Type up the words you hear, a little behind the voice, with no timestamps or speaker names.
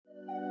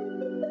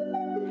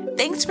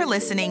Thanks for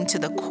listening to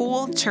the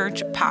Cool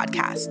Church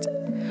Podcast.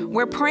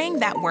 We're praying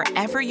that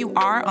wherever you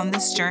are on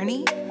this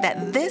journey,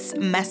 that this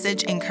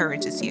message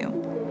encourages you.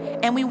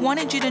 And we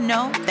wanted you to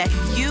know that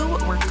you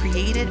were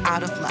created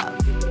out of love.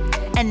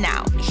 And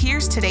now,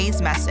 here's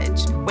today's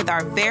message with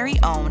our very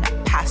own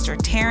Pastor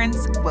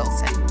Terrance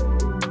Wilson.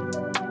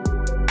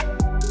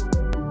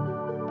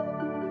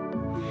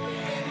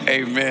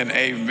 Amen,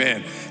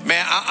 amen.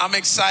 Man, I'm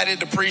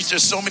excited to preach.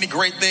 There's so many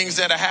great things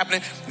that are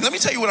happening. Let me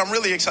tell you what I'm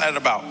really excited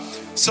about.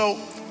 So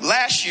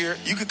last year,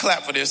 you could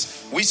clap for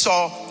this, we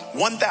saw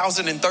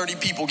 1,030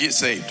 people get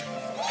saved.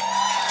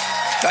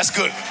 That's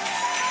good.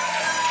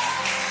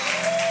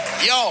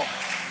 Y'all,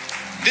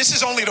 this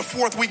is only the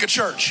fourth week of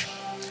church.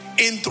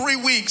 In 3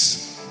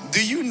 weeks,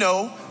 do you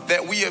know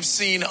that we have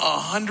seen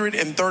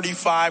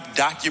 135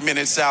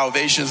 documented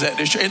salvations at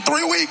this church in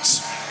 3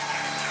 weeks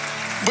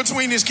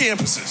between these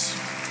campuses?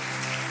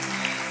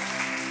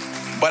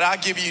 But I'll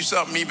give you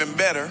something even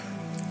better.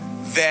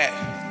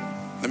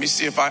 Let me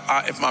see if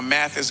my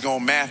math is going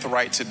to math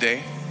right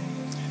today.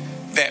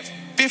 That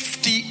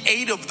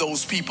 58 of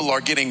those people are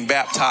getting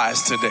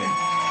baptized today.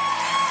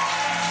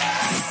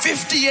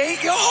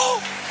 58,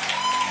 y'all?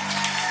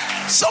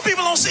 Some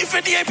people don't see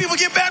 58 people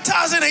get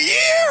baptized in a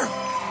year.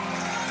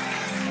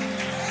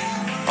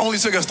 Only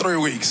took us 3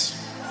 weeks.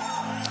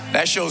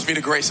 That shows me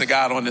the grace of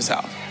God on this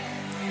house.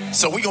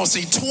 So we're going to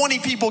see 20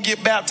 people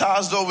get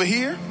baptized over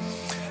here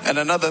and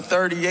another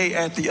 38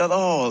 at the other.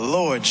 Oh,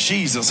 Lord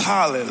Jesus,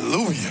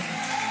 hallelujah.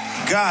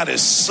 God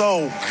is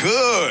so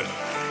good.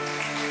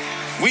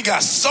 We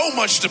got so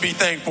much to be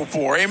thankful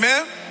for,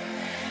 amen?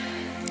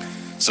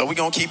 So we're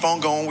going to keep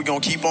on going, we're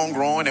going to keep on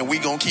growing, and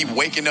we're going to keep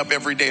waking up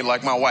every day,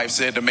 like my wife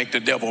said, to make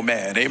the devil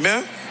mad,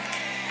 amen?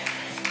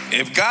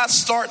 If God's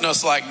starting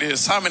us like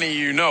this, how many of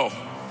you know?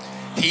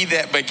 He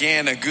that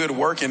began a good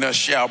work in us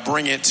shall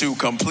bring it to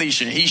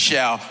completion. He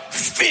shall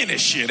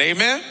finish it,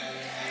 amen?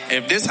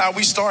 If this is how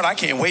we start, I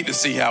can't wait to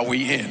see how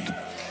we end.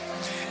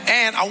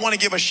 And I want to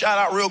give a shout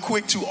out real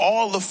quick to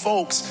all the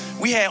folks.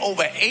 We had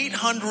over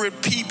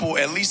 800 people,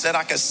 at least that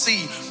I could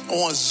see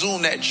on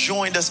Zoom, that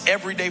joined us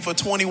every day for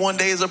 21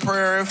 days of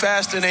prayer and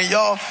fasting. And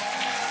y'all,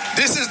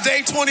 this is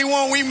day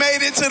 21. We made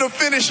it to the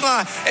finish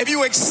line. If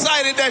you're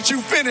excited that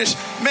you finished,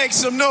 make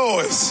some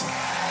noise.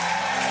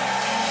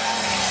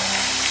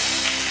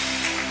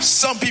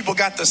 Some people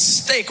got the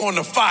steak on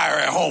the fire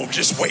at home,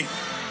 just waiting.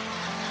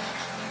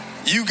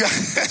 You got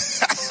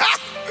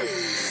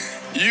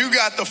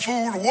the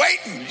food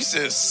waiting. You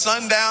said,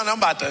 sundown, I'm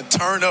about to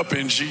turn up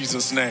in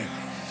Jesus' name.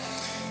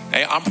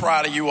 Hey, I'm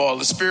proud of you all.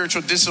 The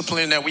spiritual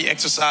discipline that we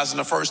exercise in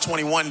the first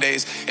 21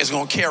 days is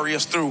going to carry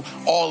us through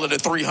all of the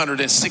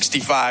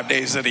 365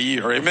 days of the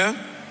year. Amen?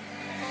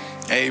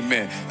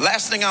 Amen.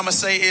 Last thing I'm going to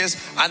say is,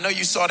 I know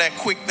you saw that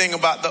quick thing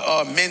about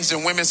the men's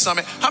and women's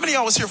summit. How many of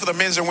y'all was here for the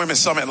men's and women's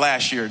summit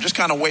last year? Just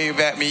kind of wave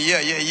at me.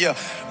 Yeah.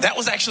 That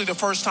was actually the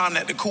first time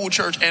that the Cool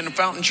Church and the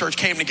Fountain Church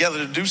came together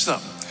to do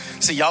something.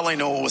 See, y'all ain't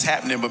know what was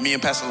happening, but me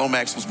and Pastor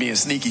Lomax was being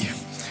sneaky.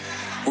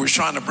 We were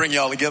trying to bring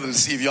y'all together to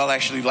see if y'all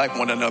actually like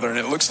one another, and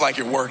it looks like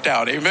it worked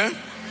out. Amen?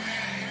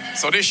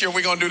 So this year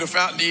we're going to do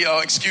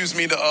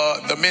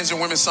the men's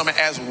and women's summit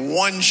as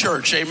one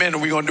church. Amen.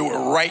 And we're going to do it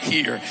right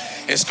here.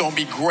 It's going to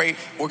be great.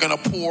 We're going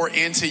to pour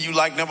into you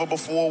like never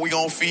before. We're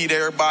going to feed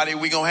everybody.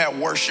 We're going to have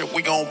worship.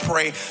 We're going to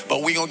pray,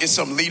 but we're going to get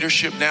some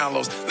leadership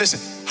downloads. Listen,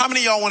 how many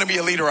of y'all want to be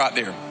a leader out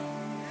there?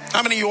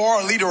 How many of you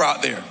are a leader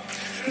out there?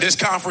 This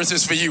conference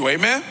is for you.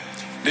 Amen.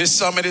 This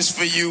summit is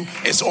for you.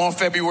 It's on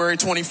February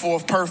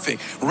 24th.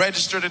 Perfect.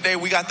 Register today.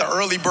 We got the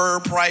early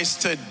bird price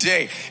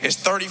today.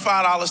 It's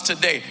 $35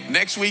 today.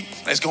 Next week,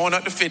 it's going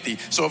up to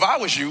 $50. So if I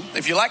was you,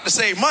 if you like to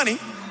save money,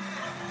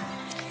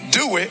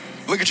 do it.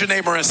 Look at your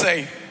neighbor and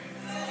say,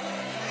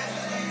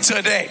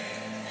 today.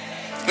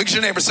 Look at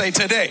your neighbor and say,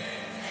 today.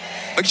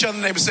 Look at your other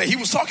neighbor and say, he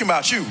was talking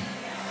about you.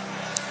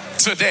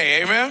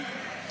 Today. Amen.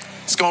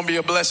 It's going to be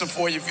a blessing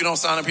for you. If you don't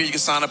sign up here, you can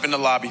sign up in the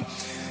lobby.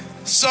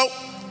 So,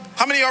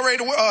 how many of y'all ready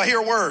to hear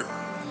a word?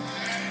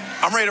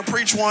 I'm ready to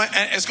preach one,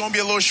 and it's going to be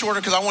a little shorter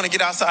because I want to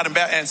get outside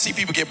and see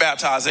people get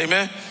baptized.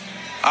 Amen.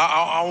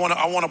 I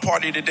want to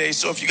party today.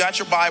 So if you got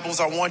your Bibles,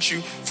 I want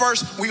you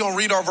first. We're going to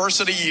read our verse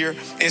of the year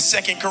in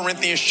 2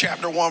 Corinthians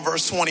chapter 1,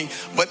 verse 20.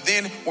 But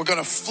then we're going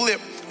to flip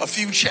a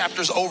few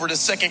chapters over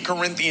to 2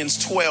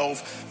 Corinthians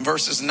 12,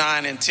 verses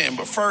 9 and 10.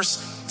 But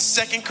first,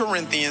 2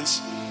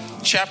 Corinthians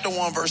chapter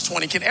 1, verse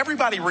 20. Can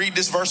everybody read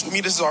this verse with me?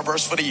 This is our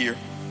verse for the year.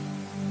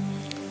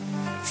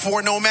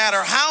 For no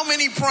matter how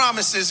many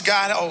promises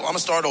God, I'm going to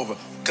start over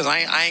because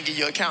I ain't give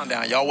you a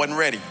countdown. Y'all wasn't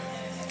ready.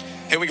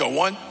 Here we go.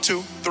 1,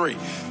 2, 3.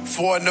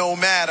 For no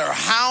matter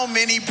how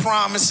many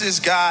promises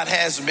God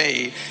has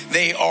made,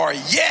 they are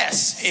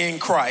yes in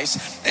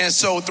Christ. And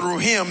so through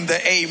him, the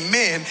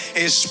amen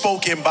is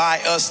spoken by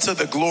us to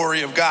the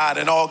glory of God.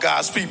 And all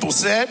God's people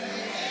said,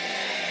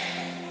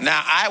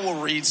 now I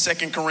will read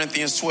 2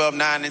 Corinthians 12,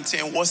 9 and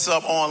 10. What's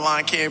up,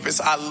 online campus?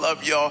 I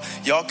love y'all.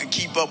 Y'all can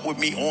keep up with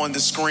me on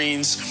the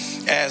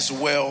screens as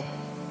well.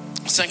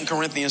 2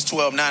 Corinthians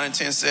 12, 9 and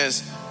 10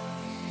 says,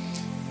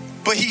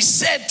 but he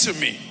said to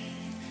me,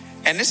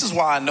 And this is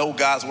why I know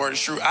God's word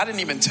is true. I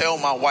didn't even tell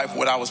my wife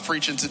what I was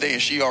preaching today,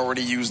 and she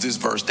already used this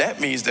verse.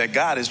 That means that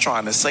God is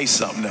trying to say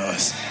something to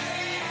us.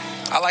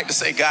 I like to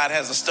say God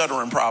has a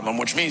stuttering problem,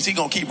 which means he's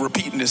going to keep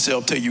repeating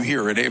himself till you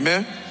hear it.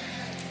 Amen?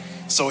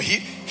 So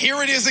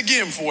here it is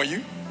again for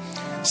you.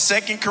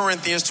 2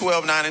 Corinthians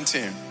 12, 9 and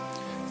 10.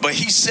 But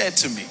he said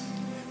to me,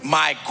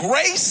 my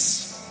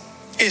grace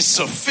is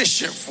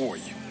sufficient for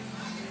you,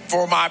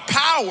 for my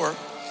power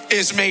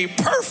is made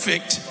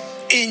perfect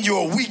in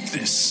your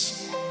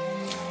weakness.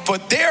 For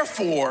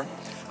therefore,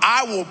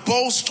 I will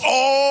boast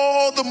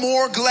all the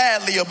more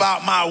gladly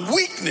about my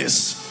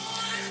weakness,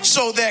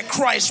 so that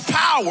Christ's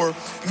power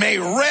may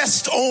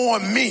rest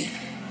on me.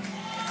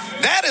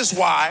 That is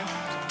why,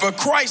 for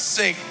Christ's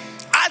sake,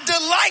 I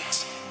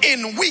delight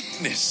in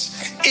weakness,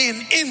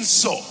 in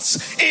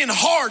insults, in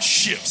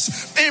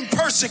hardships, in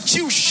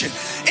persecution,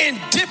 in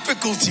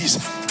difficulties.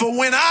 For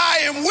when I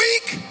am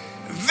weak,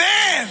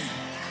 then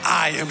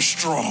I am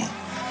strong.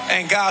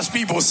 And God's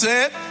people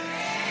said,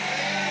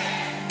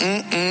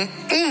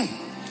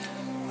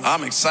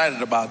 I'm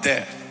excited about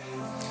that.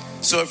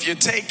 So if you're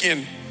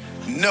taking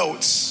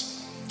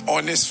notes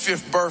on this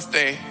 5th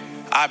birthday,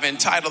 I've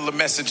entitled the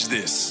message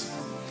this: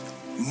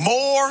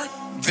 More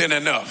than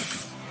enough.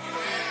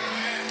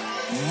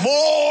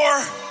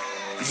 More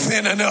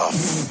than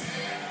enough.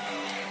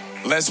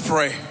 Let's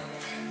pray.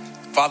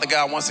 Father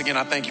God, once again,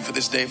 I thank you for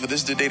this day. For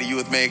this is the day that you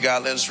have made,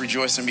 God. Let us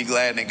rejoice and be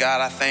glad. And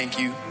God, I thank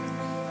you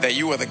that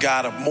you are the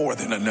God of more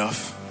than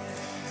enough.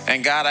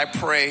 And God, I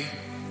pray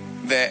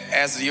that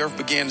as the earth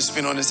began to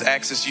spin on this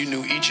axis, you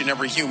knew each and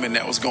every human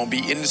that was going to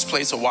be in this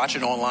place or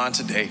watching online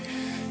today.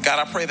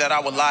 God, I pray that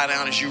I would lie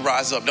down as you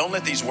rise up. Don't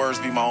let these words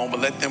be my own, but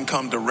let them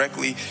come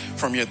directly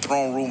from your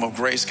throne room of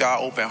grace.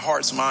 God, open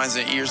hearts, minds,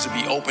 and ears to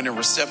be open and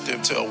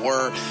receptive to a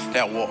word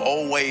that will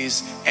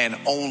always and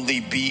only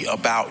be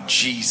about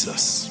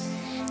Jesus.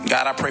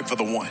 God, I pray for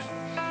the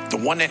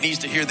one that needs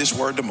to hear this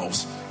word the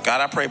most. God,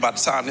 I pray by the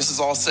time this is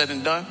all said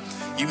and done,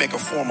 you make a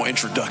formal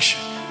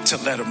introduction to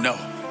let them know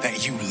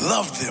that you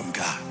love them,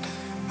 God.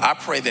 I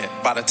pray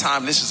that by the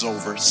time this is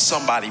over,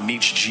 somebody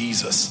meets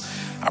Jesus.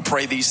 I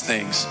pray these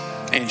things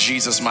in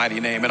Jesus' mighty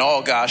name. And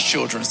all God's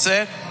children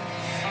said,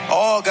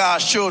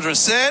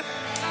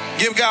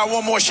 give God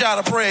one more shout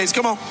of praise.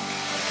 Come on.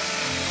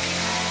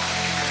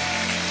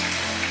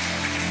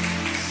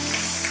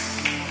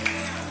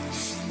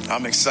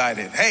 I'm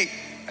excited.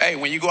 Hey,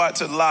 when you go out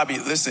to the lobby,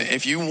 listen,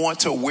 if you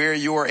want to wear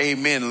your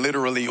amen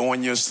literally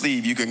on your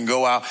sleeve, you can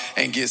go out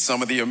and get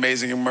some of the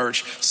amazing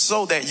merch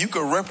so that you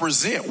can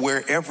represent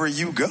wherever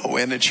you go.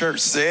 And the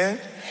church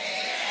said,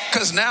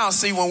 because now,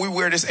 see, when we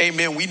wear this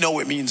amen, we know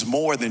it means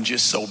more than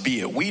just so be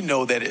it. We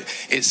know that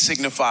it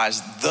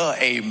signifies the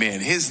amen.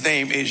 His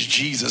name is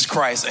Jesus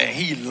Christ, and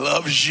he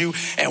loves you.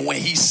 And when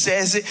he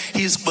says it,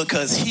 it's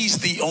because he's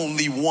the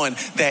only one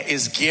that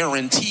is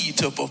guaranteed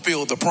to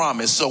fulfill the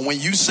promise. So when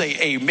you say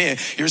amen,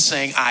 you're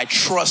saying, I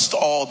trust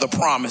all the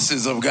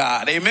promises of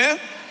God. Amen?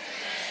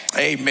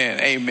 Amen.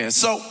 Amen.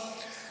 So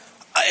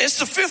it's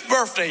the 5th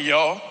birthday,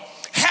 y'all.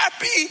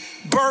 Happy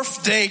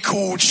birthday,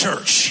 Cool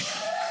Church.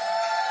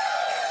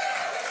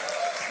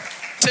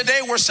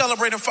 Today we're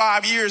celebrating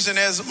 5 years, and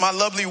as my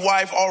lovely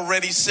wife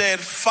already said,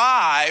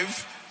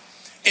 5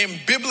 in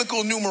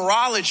biblical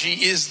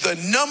numerology is the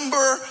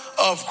number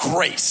of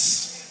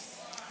grace.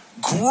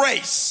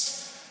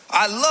 Grace.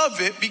 I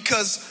love it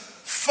because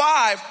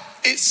 5,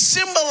 it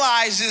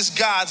symbolizes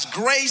God's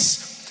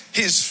grace,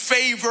 his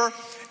favor,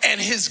 and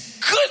his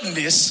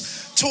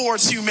goodness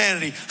towards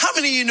humanity. How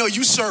many of you know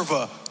you serve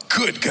a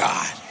good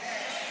God?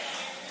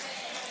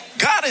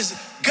 God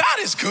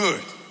is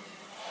good.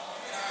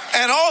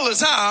 And all the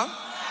time,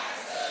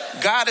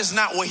 God is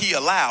not what he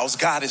allows.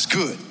 God is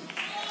good.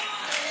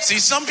 See,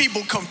 some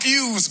people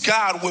confuse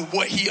God with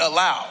what he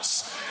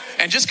allows.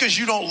 And just because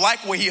you don't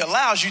like what he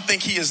allows, you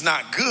think he is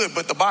not good.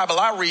 But the Bible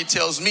I read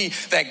tells me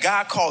that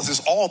God causes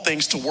all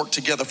things to work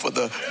together for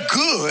the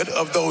good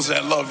of those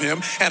that love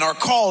him and are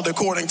called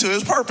according to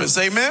his purpose.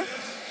 Amen?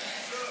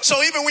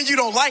 So even when you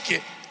don't like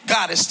it,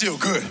 God is still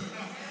good.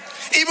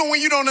 Even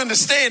when you don't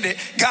understand it,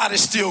 God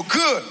is still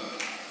good.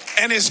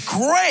 And his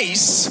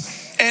grace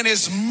and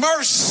his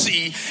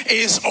mercy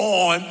is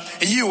on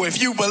you.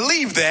 If you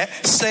believe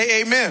that,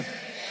 say amen.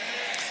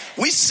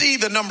 We see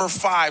the number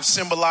 5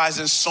 symbolized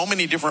in so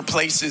many different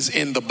places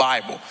in the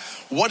Bible.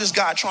 What is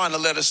God trying to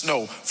let us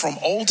know? From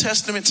Old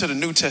Testament to the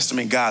New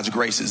Testament, God's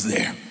grace is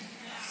there.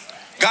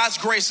 God's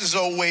grace is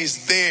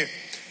always there.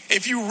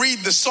 If you read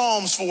the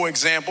Psalms, for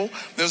example,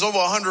 there's over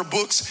 100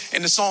 books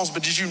in the Psalms,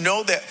 but did you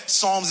know that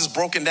Psalms is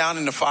broken down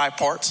into 5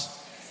 parts?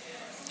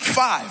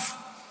 5,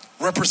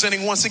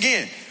 representing once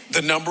again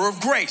the number of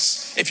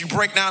grace. If you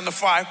break down the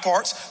 5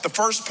 parts, the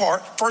first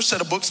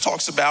set of books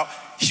talks about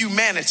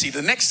humanity.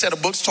 The next set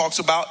of books talks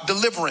about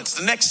deliverance.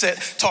 The next set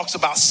talks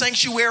about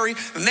sanctuary.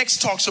 The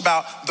next talks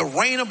about the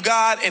reign of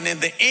God. And then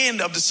the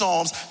end of the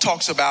Psalms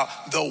talks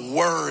about the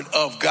word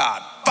of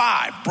God.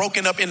 5,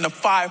 broken up into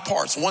 5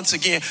 parts. Once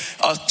again,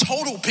 a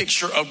total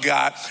picture of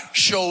God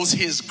shows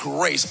his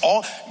grace.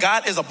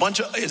 God's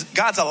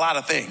a lot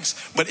of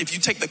things. But if you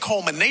take the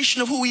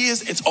culmination of who he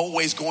is, it's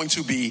always going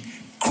to be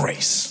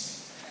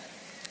grace.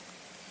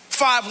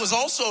 5 was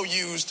also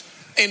used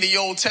in the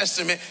Old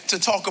Testament to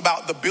talk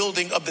about the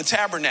building of the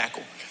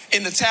tabernacle.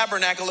 In the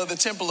tabernacle of the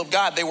temple of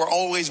God, they were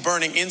always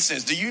burning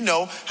incense. Do you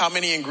know how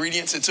many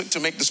ingredients it took to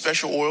make the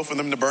special oil for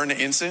them to burn the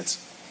incense?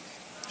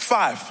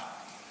 5.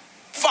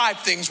 5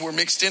 things were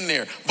mixed in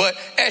there. But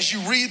as you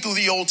read through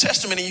the Old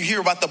Testament and you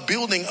hear about the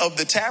building of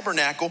the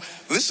tabernacle,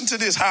 listen to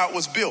this, how it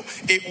was built.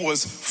 It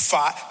was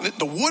 5,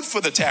 the wood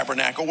for the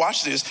tabernacle,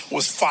 watch this,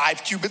 was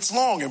 5 cubits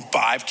long and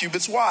 5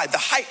 cubits wide. The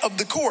height of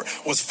the court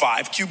was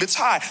 5 cubits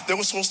high. There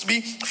was supposed to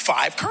be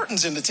 5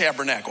 curtains in the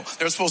tabernacle.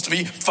 There was supposed to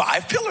be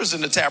 5 pillars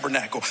in the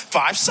tabernacle,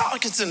 5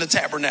 sockets in the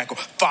tabernacle,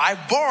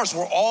 5 bars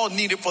were all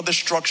needed for the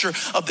structure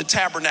of the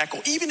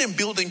tabernacle. Even in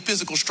building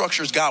physical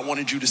structures, God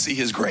wanted you to see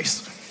his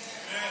grace.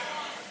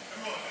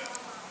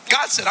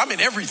 God said, I'm in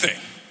everything.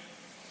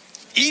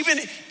 Even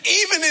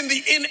in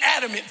the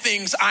inanimate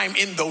things, I'm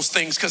in those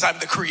things because I'm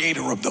the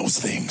creator of those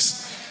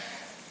things.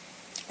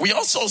 We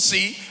also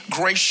see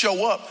grace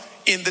show up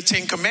in the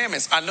 10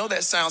 commandments. I know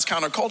that sounds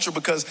counterculture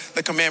because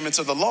the commandments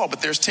are the law,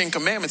 but there's 10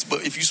 commandments.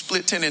 But if you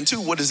split 10 in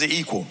 2, what does it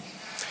equal?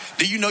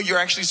 Do you know you're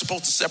actually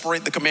supposed to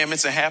separate the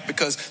commandments in half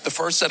because the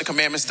first set of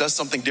commandments does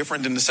something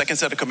different than the second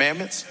set of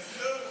commandments?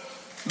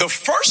 The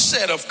first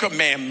set of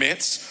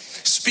commandments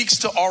speaks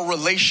to our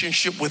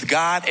relationship with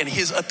God and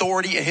his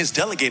authority and his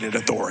delegated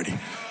authority.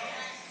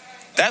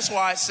 That's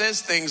why it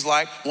says things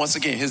like, once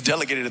again, his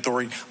delegated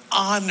authority,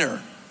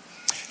 honor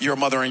your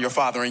mother and your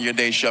father, and your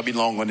days shall be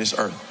long on this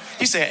earth.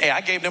 He said, hey,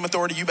 I gave them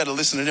authority. You better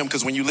listen to them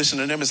because when you listen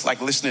to them, it's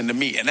like listening to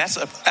me. And that's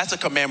a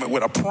commandment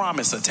with a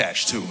promise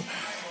attached to it.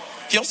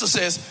 He also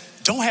says,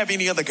 don't have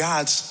any other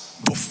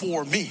gods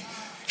before me.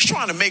 He's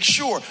trying to make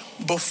sure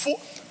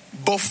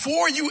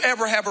before you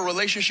ever have a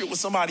relationship with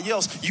somebody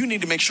else, you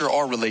need to make sure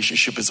our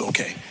relationship is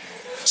okay.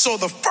 So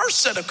the first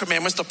set of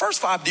commandments, the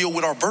first 5 deal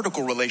with our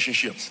vertical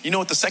relationship. You know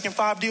what the second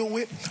 5 deal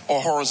with? Our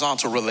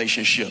horizontal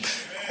relationship.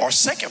 Our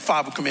second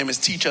 5 commandments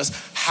teach us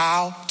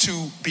how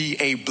to be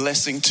a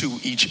blessing to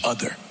each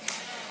other.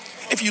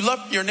 If you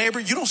love your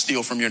neighbor, you don't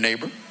steal from your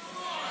neighbor.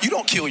 You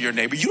don't kill your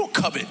neighbor. You don't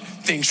covet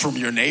things from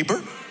your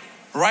neighbor.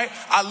 Right?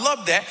 I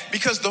love that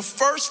because the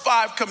first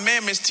 5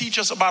 commandments teach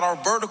us about our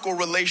vertical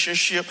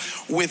relationship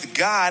with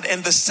God.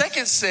 And the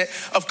second set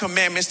of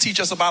commandments teach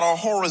us about our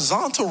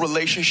horizontal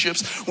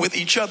relationships with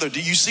each other. Do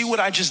you see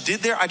what I just did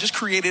there? I just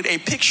created a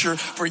picture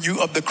for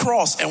you of the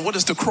cross. And what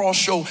does the cross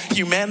show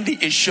humanity?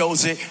 It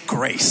shows it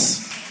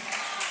grace.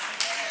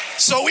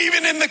 So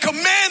even in the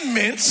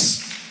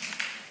commandments,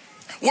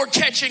 we're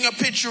catching a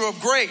picture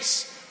of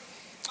grace.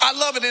 I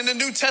love it. In the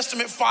New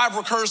Testament, 5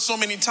 recurs so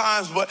many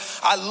times, but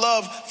I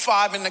love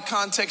 5 in the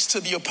context to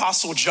the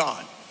Apostle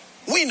John.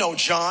 We know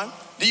John.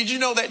 Did you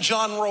know that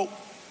John wrote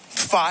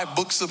 5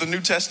 books of the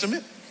New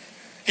Testament?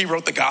 He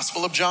wrote the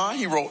Gospel of John.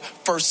 He wrote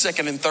 1st,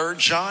 2nd, and 3rd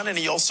John, and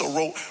he also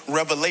wrote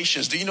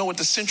Revelations. Do you know what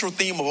the central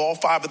theme of all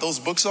 5 of those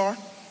books are?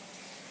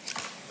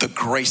 The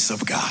grace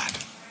of God.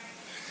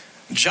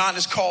 John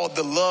is called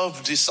the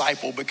love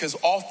disciple because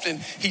often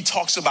he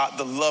talks about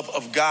the love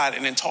of God.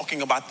 And in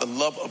talking about the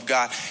love of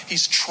God,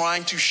 he's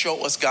trying to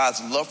show us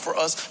God's love for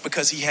us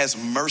because he has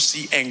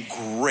mercy and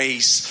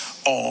grace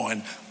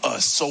on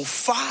us. So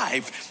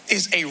 5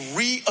 is a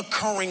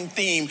reoccurring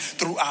theme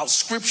throughout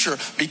scripture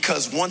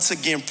because once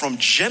again, from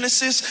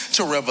Genesis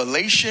to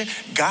Revelation,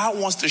 God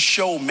wants to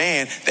show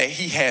man that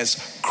he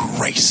has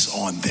grace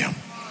on them.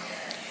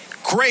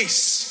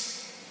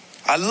 Grace.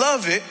 I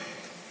love it.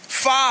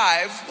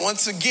 5,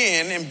 once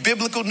again, in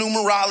biblical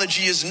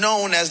numerology is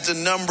known as the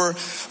number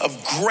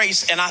of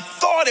grace. And I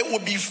thought it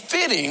would be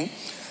fitting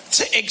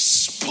to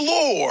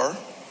explore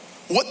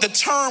what the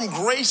term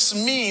grace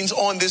means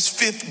on this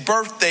 5th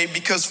birthday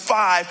because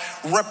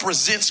 5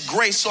 represents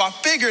grace. So I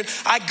figured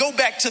I'd go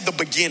back to the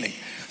beginning.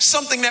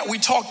 Something that we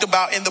talked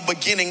about in the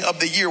beginning of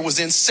the year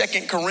was in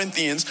 2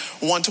 Corinthians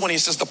 1:20. It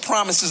says the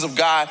promises of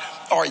God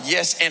are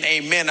yes and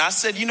amen. I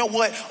said, you know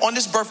what? On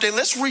this birthday,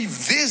 let's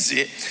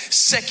revisit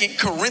 2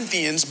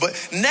 Corinthians.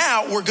 But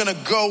now we're going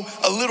to go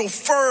a little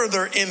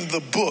further in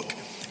the book.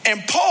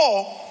 And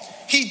Paul,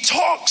 he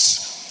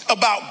talks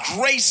about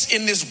grace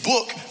in this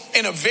book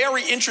in a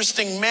very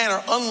interesting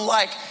manner,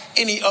 unlike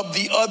any of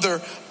the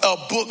other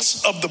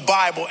books of the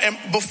Bible. And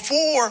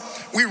before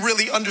we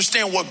really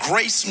understand what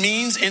grace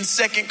means in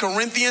 2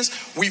 Corinthians,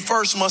 we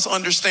first must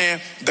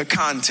understand the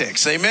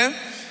context. Amen?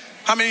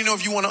 How many know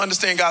if you want to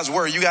understand God's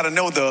word, you got to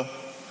know the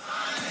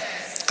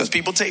context? Because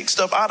people take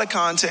stuff out of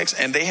context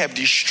and they have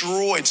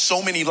destroyed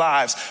so many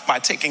lives by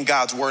taking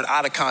God's word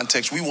out of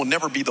context. We will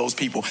never be those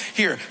people.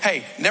 Here,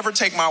 hey, never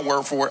take my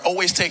word for it.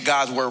 Always take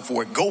God's word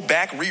for it. Go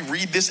back,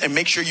 reread this, and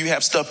make sure you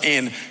have stuff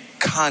in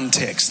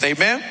context.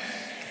 Amen?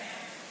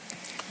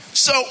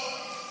 So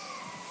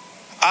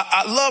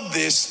I love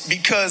this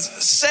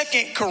because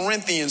 2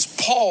 Corinthians,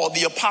 Paul,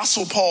 the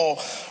Apostle Paul,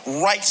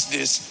 writes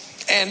this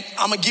And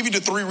I'm going to give you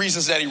the 3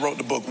 reasons that he wrote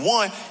the book.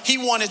 1, he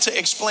wanted to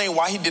explain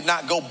why he did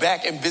not go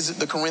back and visit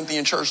the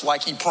Corinthian church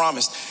like he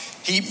promised.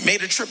 He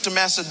made a trip to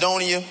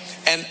Macedonia,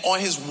 and on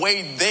his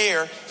way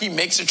there, he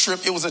makes a trip.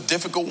 It was a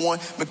difficult one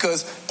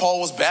because Paul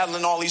was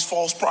battling all these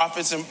false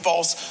prophets and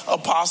false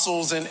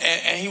apostles, and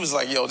he was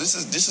like, yo, this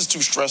is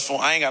too stressful.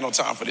 I ain't got no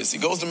time for this. He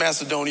goes to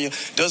Macedonia,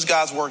 does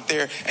God's work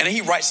there, and then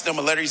he writes them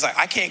a letter. He's like,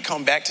 I can't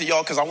come back to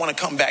y'all because I want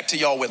to come back to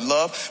y'all with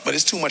love, but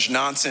it's too much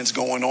nonsense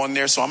going on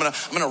there, so I'm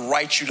gonna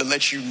write you to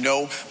let you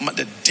know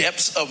the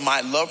depths of my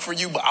love for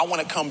you, but I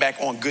want to come back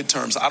on good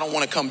terms. I don't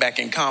want to come back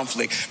in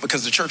conflict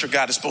because the church of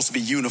God is supposed to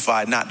be unified,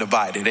 not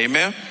divided.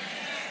 Amen.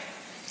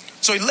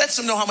 So he lets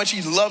them know how much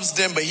he loves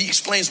them, but he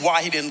explains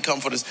why he didn't come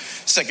for the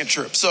second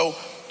trip. So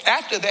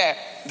after that,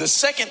 the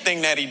second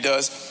thing that he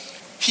does,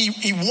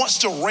 he wants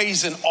to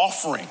raise an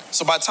offering.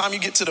 So by the time you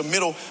get to the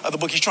middle of the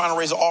book, he's trying to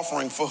raise an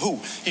offering for who?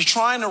 He's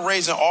trying to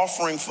raise an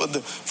offering for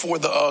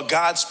the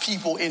God's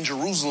people in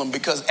Jerusalem,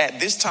 because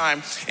at this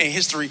time in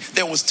history,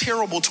 there was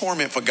terrible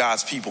torment for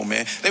God's people,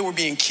 man. They were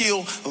being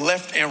killed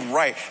left and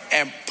right.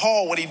 And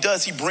Paul, what he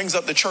does, he brings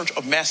up the church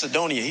of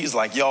Macedonia. He's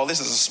like, y'all,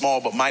 this is a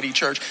small but mighty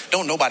church.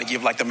 Don't nobody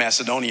give like the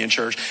Macedonian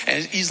church.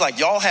 And he's like,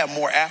 y'all have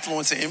more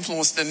affluence and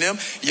influence than them.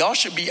 Y'all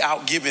should be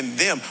out giving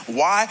them.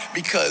 Why?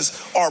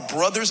 Because our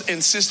brothers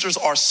and sisters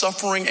are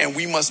suffering, and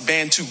we must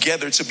band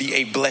together to be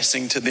a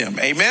blessing to them.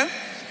 Amen?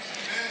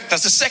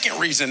 That's the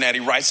second reason that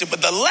he writes it.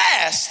 But the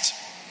last,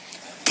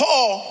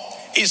 Paul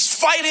is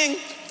fighting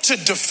to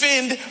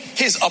defend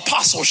his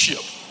apostleship.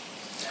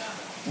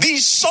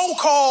 These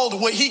so-called,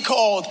 what he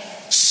called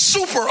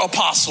super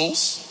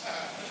apostles.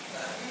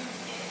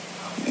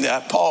 Yeah,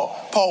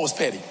 Paul was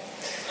petty.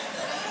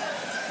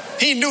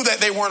 He knew that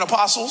they weren't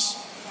apostles,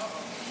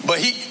 but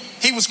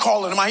he was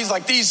calling them out. He's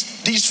like,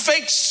 these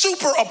fake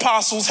super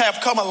apostles have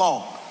come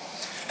along,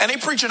 and they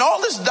preaching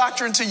all this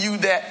doctrine to you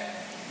that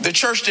the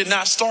church did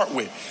not start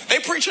with. They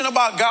preaching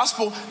about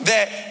gospel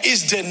that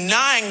is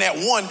denying that,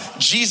 one,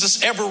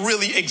 Jesus ever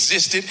really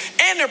existed,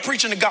 and they're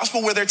preaching the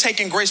gospel where they're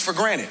taking grace for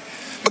granted,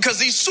 because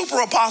these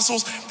super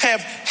apostles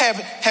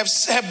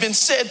have been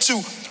said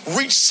to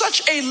reach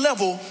such a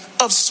level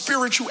of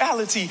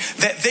spirituality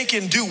that they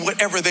can do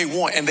whatever they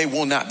want and they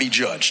will not be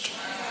judged.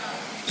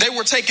 They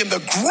were taking the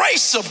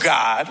grace of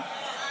God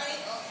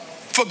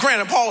for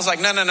granted. Paul was like,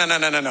 no.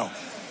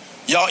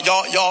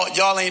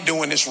 Y'all ain't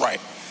doing this right.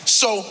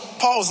 So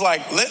Paul was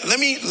like, let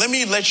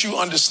me let you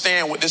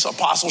understand what this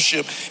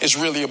apostleship is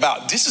really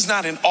about. This is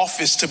not an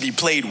office to be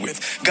played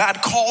with.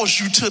 God calls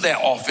you to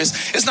that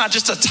office. It's not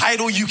just a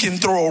title you can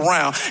throw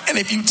around. And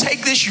if you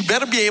take this, you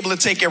better be able to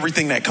take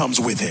everything that comes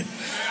with it.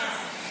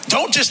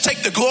 Don't just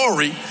take the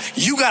glory.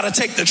 You got to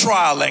take the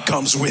trial that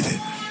comes with it.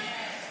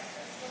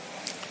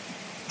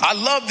 I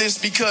love this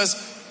because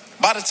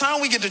by the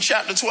time we get to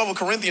chapter 12 of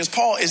Corinthians,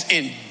 Paul is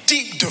in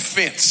deep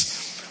defense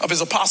of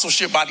his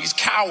apostleship by these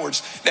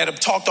cowards that have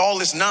talked all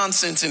this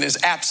nonsense in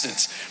his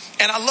absence.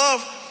 And I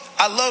love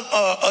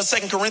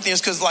 2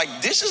 Corinthians because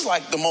this is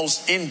like the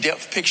most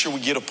in-depth picture we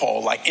get of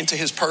Paul, like into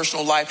his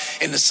personal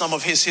life, into some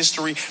of his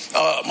history.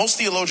 Most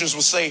theologians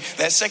will say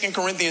that 2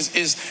 Corinthians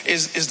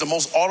is the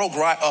most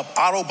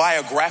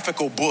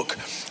autobiographical book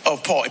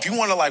of Paul. If you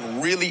want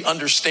to really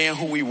understand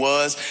who he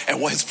was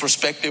and what his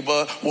perspective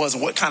was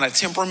and what kind of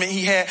temperament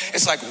he had,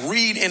 it's like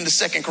read into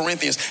 2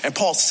 Corinthians, and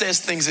Paul says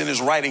things in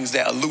his writings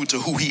that allude to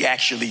who he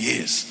actually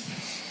is.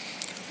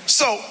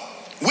 So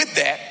with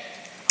that,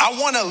 I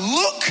want to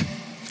look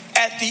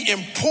at the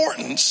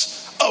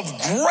importance of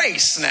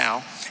grace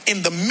now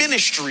in the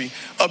ministry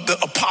of the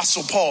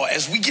Apostle Paul.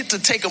 As we get to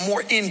take a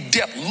more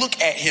in-depth look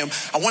at him,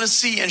 I want to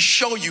see and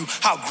show you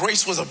how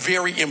grace was a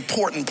very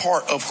important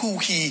part of who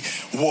he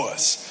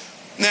was.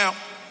 Now,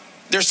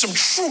 there's some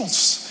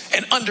truths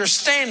and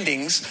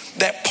understandings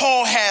that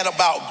Paul had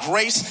about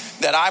grace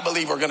that I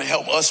believe are going to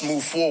help us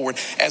move forward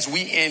as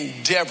we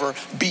endeavor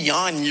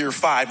beyond year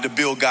 5 to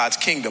build God's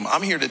kingdom.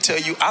 I'm here to tell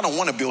you, I don't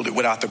want to build it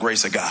without the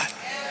grace of God.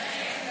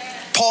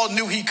 Paul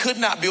knew he could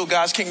not build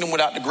God's kingdom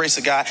without the grace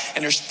of God.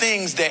 And there's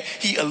things that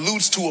he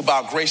alludes to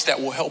about grace that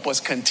will help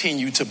us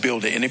continue to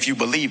build it. And if you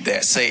believe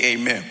that, say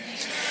amen.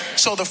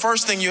 So the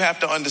first thing you have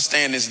to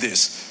understand is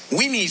this.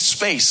 We need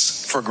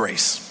space for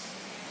grace.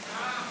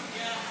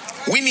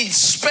 We need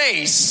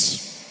space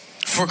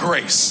for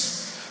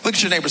grace. Look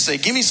at your neighbor, say,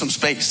 give me some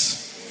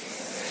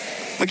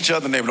space. Look at your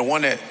other neighbor, the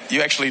one that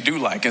you actually do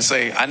like, and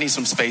say, I need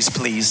some space,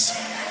 please.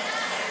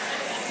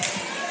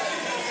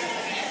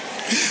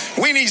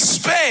 We need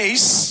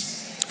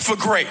space for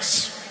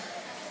grace.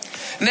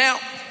 Now,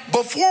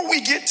 before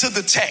we get to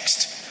the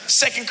text,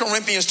 2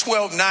 Corinthians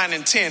 12, 9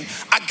 and 10,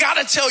 I got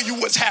to tell you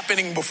what's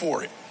happening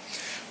before it.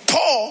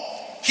 Paul,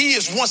 he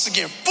is once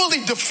again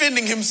fully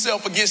defending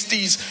himself against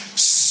these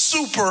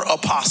super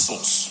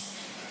apostles.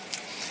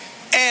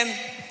 And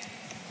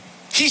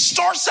he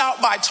starts out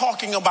by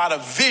talking about a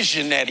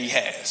vision that he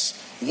has.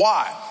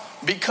 Why?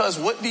 Because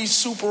what these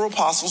super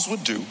apostles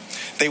would do,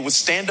 they would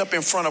stand up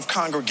in front of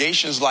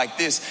congregations like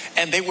this,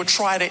 and they would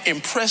try to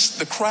impress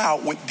the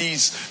crowd with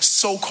these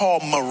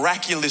so-called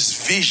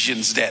miraculous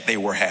visions that they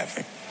were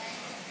having.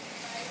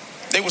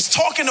 They was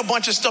talking a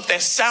bunch of stuff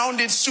that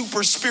sounded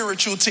super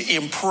spiritual to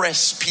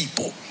impress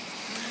people.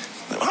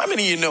 How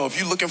many of you know if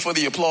you're looking for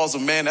the applause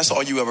of man, that's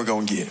all you ever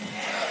gonna get?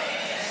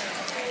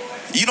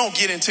 You don't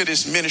get into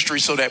this ministry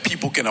so that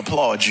people can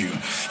applaud you.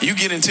 You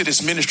get into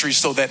this ministry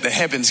so that the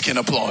heavens can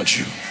applaud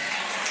you.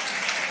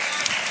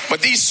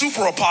 But these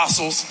super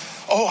apostles,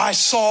 oh, I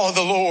saw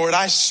the Lord.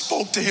 I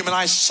spoke to him and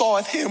I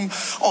saw him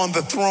on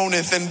the throne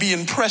and be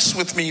impressed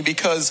with me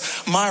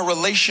because my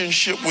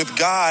relationship with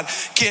God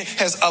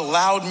has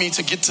allowed me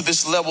to get to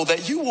this level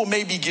that you will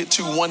maybe get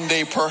to one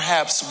day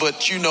perhaps.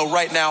 But you know,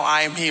 right now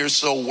I am here,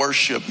 so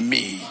worship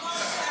me.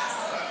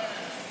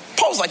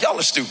 Paul's like, y'all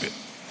are stupid.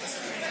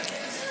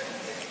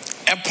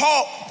 And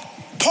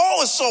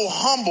Paul is so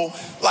humble,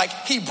 like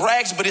he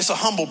brags, but it's a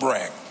humble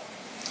brag.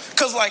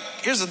 Because like,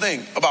 here's the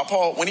thing about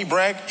Paul, when he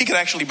bragged, he could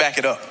actually back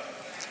it up.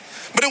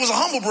 But it was a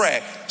humble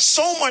brag.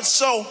 So much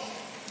so,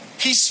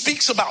 he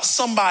speaks about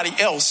somebody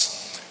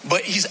else,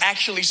 but he's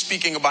actually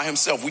speaking about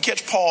himself. We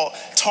catch Paul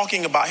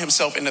talking about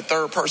himself in the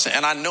third person.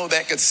 And I know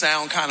that could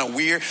sound kind of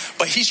weird,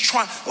 but he's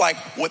trying, like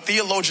what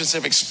theologians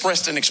have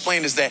expressed and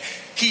explained is that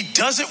he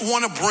doesn't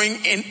want to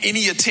bring in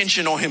any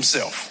attention on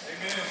himself.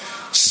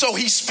 So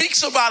he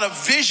speaks about a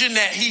vision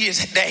that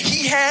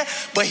he had,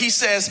 but he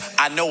says,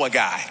 I know a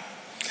guy.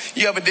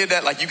 You ever did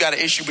that? Like you got an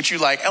issue, but you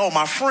like, oh,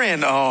 my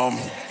friend.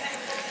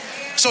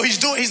 So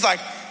he's like,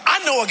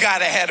 I know a guy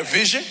that had a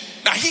vision.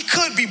 Now he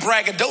could be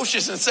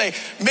braggadocious and say,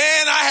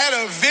 man, I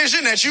had a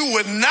vision that you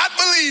would not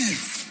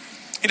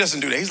believe. He doesn't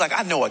do that. He's like,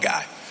 I know a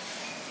guy.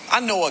 I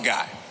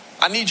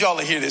need y'all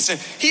to hear this. And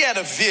he had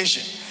a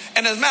vision.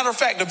 And as a matter of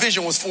fact, the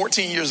vision was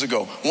 14 years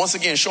ago. Once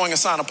again, showing a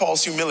sign of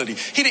Paul's humility.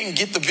 He didn't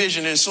get the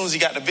vision, and as soon as he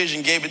got the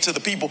vision, gave it to the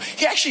people.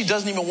 He actually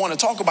doesn't even want to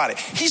talk about it.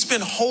 He's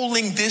been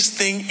holding this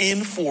thing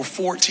in for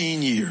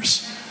 14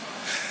 years.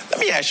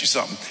 Let me ask you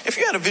something. If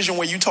you had a vision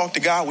where you talk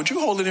to God, would you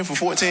hold it in for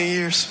 14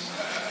 years?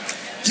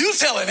 You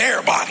telling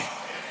everybody.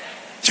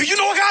 Do you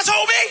know what God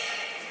told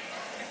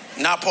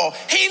me? Not Paul.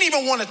 He didn't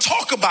even want to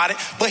talk about it,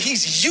 but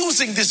he's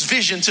using this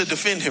vision to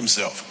defend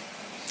himself.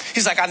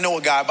 He's like, I know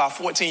a guy about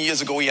 14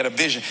 years ago, he had a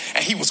vision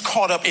and he was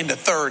caught up in the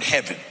third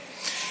heaven.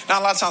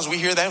 Now, a lot of times we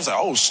hear that. It's like,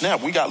 oh,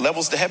 snap, we got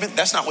levels to heaven.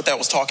 That's not what that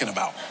was talking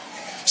about.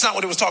 It's not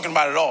what it was talking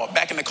about at all.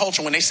 Back in the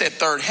culture, when they said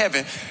third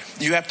heaven,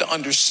 you have to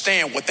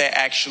understand what that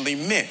actually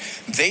meant.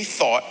 They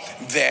thought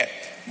that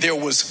there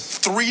was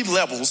 3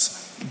 levels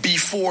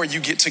before you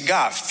get to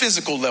God,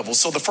 physical levels.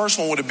 So the first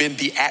one would have been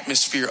the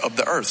atmosphere of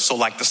the earth. So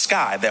like the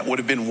sky, that would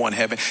have been one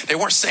heaven. They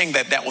weren't saying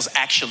that that was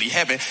actually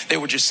heaven. They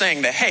were just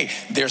saying that, hey,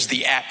 there's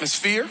the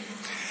atmosphere.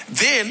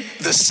 Then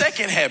the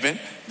second heaven,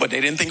 but they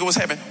didn't think it was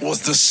heaven,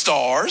 was the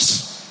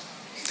stars.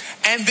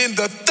 And then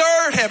the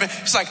third heaven,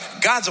 it's like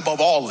God's above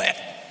all that.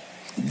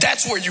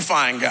 That's where you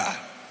find God,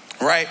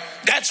 right?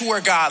 That's where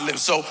God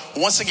lives. So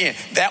once again,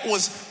 that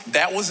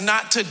was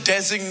not to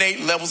designate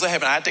levels of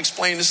heaven. I have to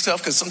explain this stuff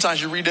because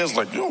sometimes you read this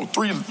like, yo,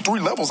 three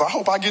levels. I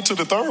hope I get to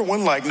the third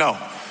one. Like, no,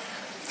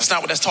 that's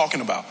not what that's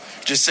talking about.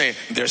 Just saying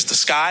there's the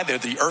sky,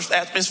 there's the earth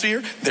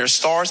atmosphere, there's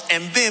stars,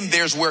 and then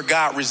there's where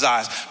God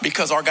resides.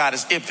 Because our God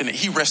is infinite.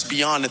 He rests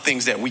beyond the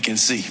things that we can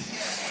see.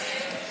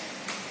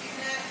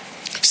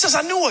 He says,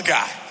 I knew a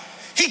guy.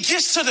 He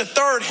gets to the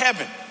third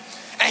heaven.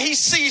 And he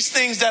sees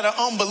things that are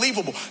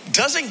unbelievable.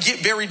 Doesn't get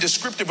very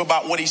descriptive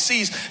about what he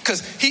sees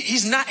because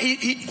he's not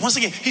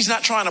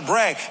trying to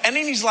brag. And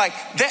then he's like,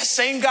 that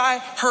same guy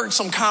heard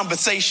some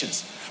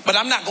conversations, but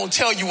I'm not going to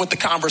tell you what the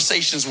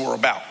conversations were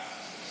about.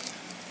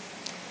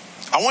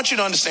 I want you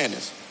to understand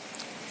this.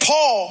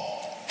 Paul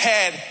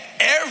had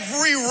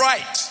every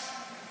right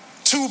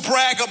to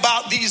brag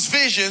about these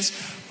visions,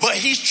 but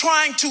he's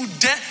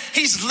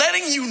he's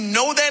letting you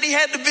know that he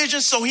had the vision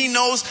so he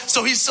knows,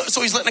 so he's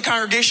letting the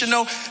congregation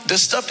know the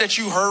stuff that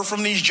you heard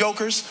from these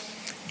jokers,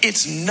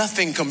 it's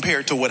nothing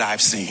compared to what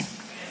I've seen.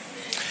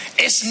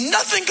 It's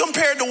nothing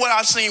compared to what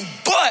I've seen,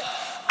 but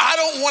I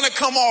don't want to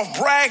come off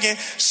bragging,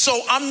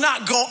 so I'm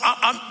not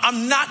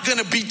going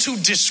to be too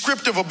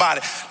descriptive about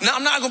it. Now,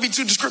 I'm not going to be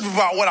too descriptive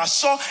about what I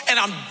saw, and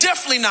I'm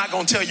definitely not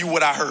going to tell you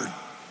what I heard.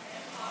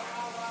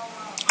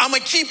 I'm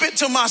going to keep it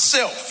to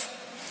myself.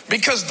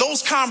 Because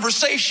those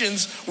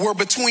conversations were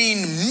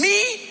between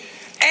me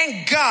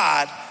and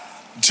God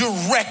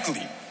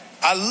directly.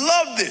 I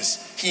love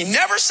this. He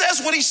never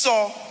says what he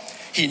saw.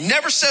 He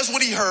never says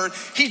what he heard.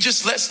 He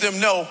just lets them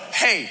know,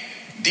 hey,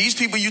 these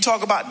people you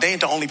talk about, they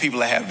ain't the only people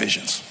that have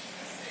visions.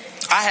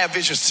 I have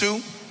visions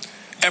too,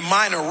 and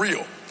mine are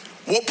real.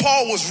 What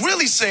Paul was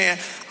really saying,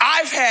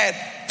 I've had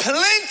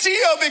plenty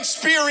of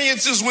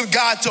experiences with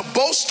God to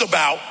boast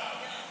about,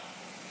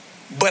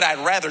 but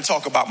I'd rather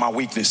talk about my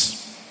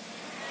weakness.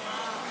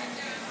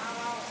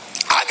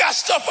 I got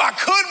stuff I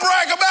could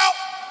brag about,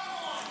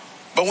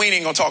 but we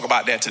ain't gonna talk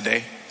about that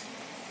today.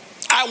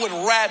 I would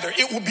rather,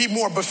 it would be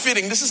more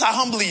befitting. This is how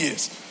humble he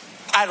is.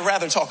 I'd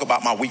rather talk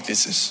about my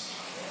weaknesses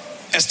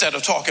instead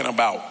of talking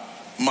about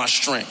my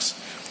strengths.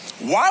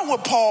 Why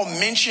would Paul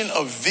mention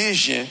a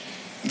vision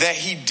that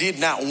he did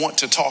not want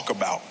to talk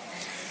about?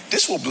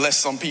 This will bless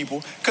some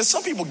people because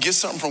some people get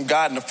something from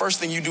God and the first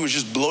thing you do is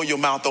just blow your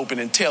mouth open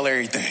and tell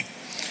everything.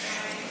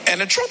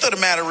 And the truth of the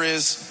matter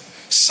is,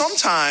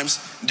 sometimes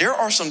there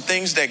are some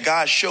things that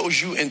God shows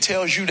you and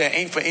tells you that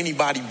ain't for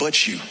anybody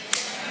but you.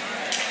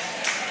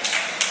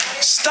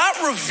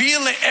 Stop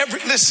revealing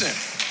listen,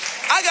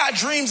 I got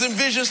dreams and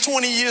visions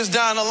 20 years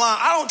down the line.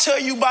 I don't tell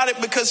you about it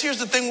because here's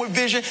the thing with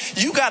vision.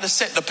 You got to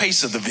set the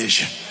pace of the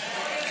vision.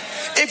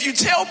 If you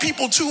tell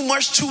people too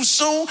much too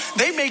soon,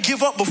 they may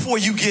give up before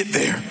you get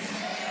there.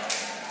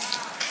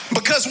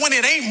 Because when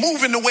it ain't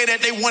moving the way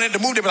that they wanted to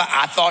move, they be like,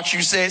 I thought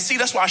you said. See,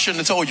 that's why I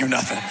shouldn't have told you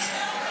nothing.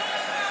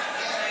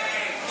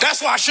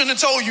 That's why I shouldn't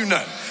have told you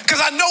nothing.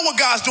 Because I know what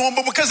God's doing,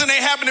 but because it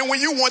ain't happening when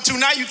you want to,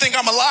 now you think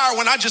I'm a liar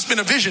when I just been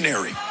a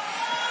visionary.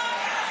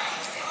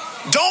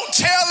 Don't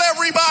tell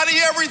everybody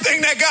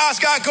everything that God's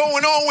got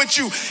going on with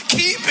you.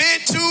 Keep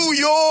it to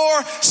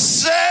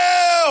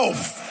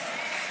yourself.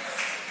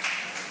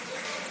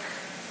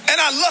 And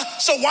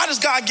so why does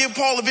God give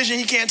Paul a vision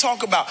he can't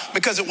talk about?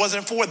 Because it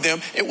wasn't for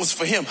them, it was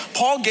for him.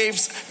 God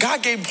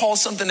gave Paul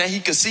something that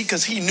he could see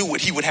because he knew what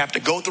he would have to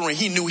go through, and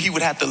he knew he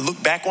would have to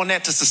look back on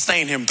that to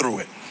sustain him through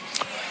it.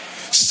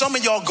 Some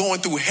of y'all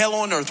going through hell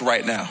on earth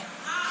right now,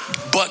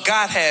 but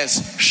God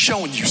has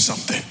shown you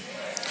something.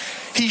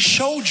 He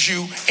showed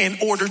you in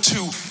order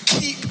to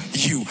keep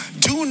you.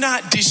 Do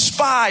not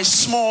despise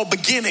small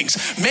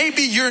beginnings.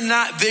 Maybe you're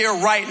not there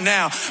right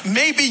now.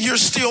 Maybe you're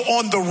still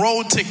on the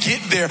road to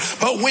get there.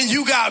 But when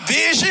you got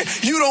vision,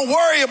 you don't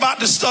worry about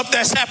the stuff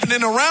that's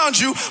happening around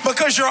you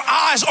because your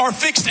eyes are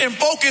fixed and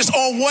focused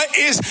on what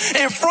is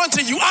in front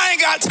of you. I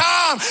ain't got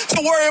time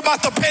to worry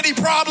about the petty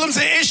problems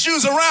and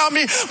issues around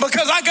me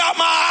because I got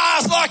my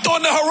eyes locked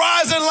on the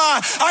horizon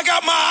line. I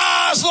got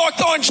my eyes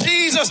locked on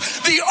Jesus,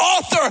 the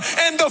author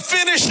and the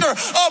finisher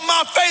of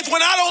my faith.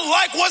 When I don't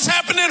like what's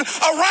happening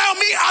around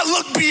me, I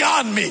look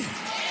beyond me.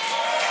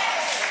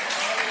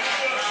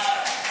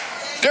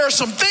 There are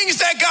some things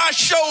that God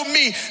showed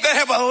me that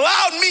have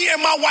allowed me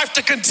and my wife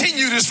to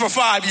continue this for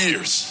 5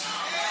 years.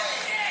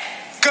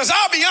 Because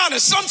I'll be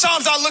honest,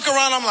 sometimes I look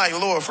around, I'm like,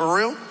 Lord, for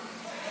real?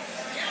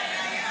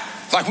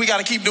 Like we got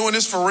to keep doing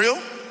this for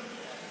real?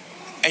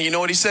 And you know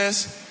what he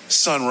says?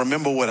 Son,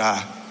 remember what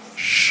I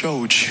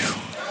showed you.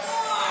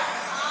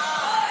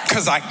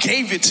 Because I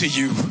gave it to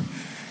you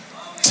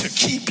to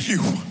keep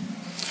you.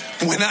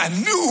 When I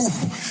knew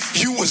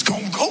you was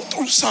going to go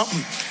through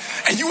something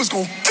and you was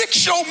going to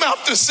fix your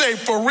mouth to say,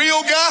 for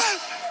real, God,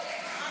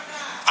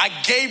 I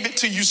gave it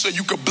to you so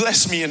you could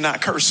bless me and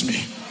not curse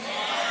me.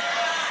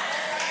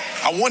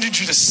 I wanted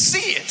you to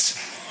see it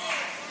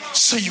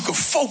so you could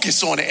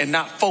focus on it and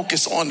not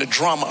focus on the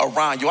drama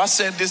around you. I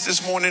said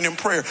this morning in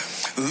prayer.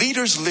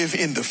 Leaders live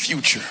in the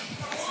future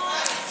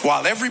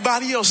while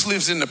everybody else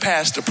lives in the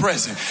past, the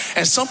present.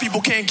 And some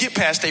people can't get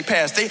past their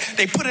past.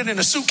 They put it in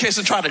a suitcase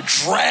and try to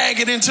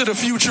drag it into the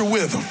future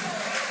with them.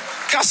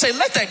 God say,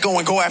 let that go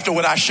and go after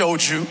what I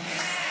showed you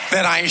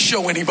that I ain't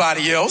show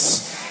anybody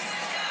else.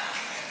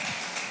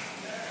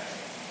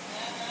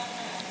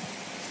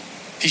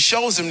 He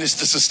shows him this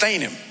to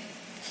sustain him.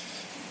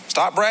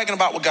 Stop bragging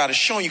about what God has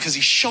shown you because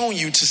he's shown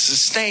you to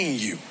sustain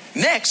you.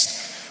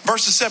 Next,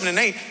 verses 7 and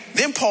 8,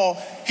 then Paul,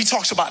 he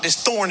talks about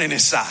this thorn in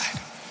his side.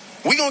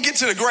 We're going to get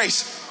to the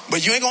grace,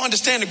 but you ain't going to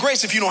understand the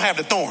grace if you don't have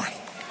the thorn.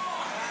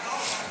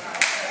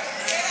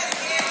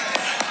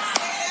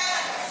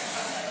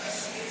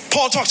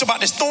 Paul talks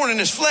about this thorn in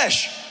his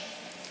flesh.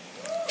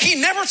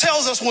 He never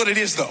tells us what it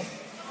is, though.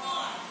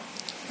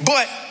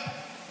 But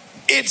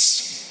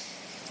it's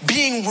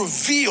being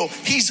revealed.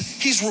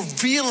 He's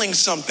revealing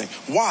something.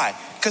 Why?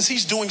 Because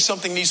he's doing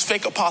something these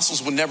fake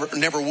apostles would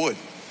never would.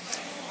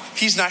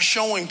 He's not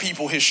showing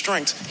people his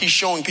strengths. He's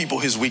showing people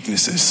his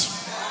weaknesses.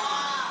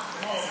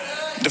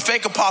 The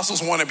fake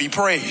apostles want to be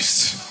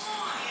praised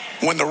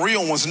when the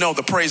real ones know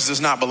the praise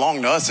does not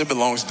belong to us. It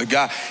belongs to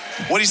God.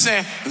 What he's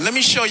saying, let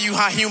me show you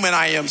how human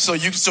I am so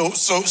you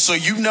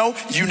know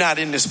you're not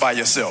in this by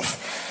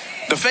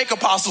yourself. The fake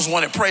apostles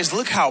wanted praise.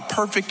 Look how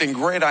perfect and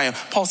great I am.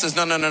 Paul says,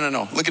 no.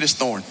 Look at this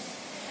thorn.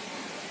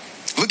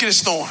 Look at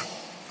this thorn.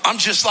 I'm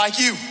just like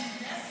you.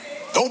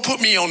 Don't put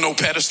me on no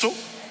pedestal.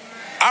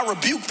 I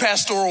rebuke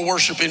pastoral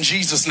worship in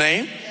Jesus'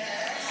 name.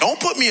 Don't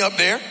put me up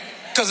there.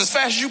 Because as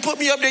fast as you put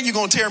me up there, you're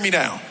going to tear me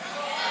down.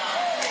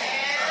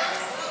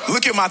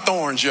 Look at my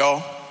thorns,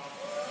 y'all.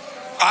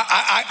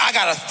 I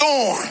got a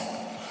thorn.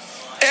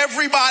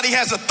 Everybody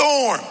has a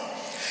thorn.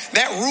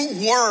 That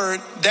root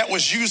word that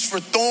was used for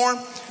thorn.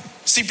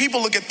 See,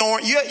 people look at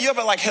thorn. You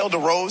ever held a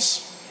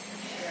rose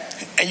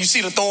and you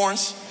see the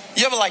thorns?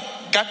 You ever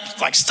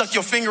got stuck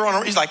your finger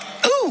on it? He's like,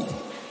 ooh.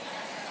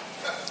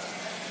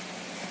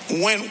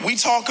 When we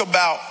talk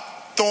about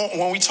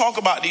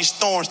these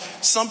thorns,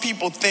 some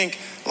people think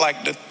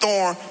like the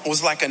thorn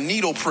was like a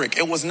needle prick.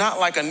 It was not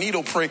like a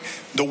needle prick.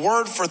 The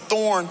word for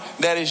thorn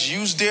that is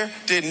used there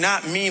did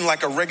not mean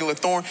like a regular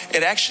thorn.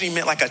 It actually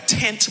meant like a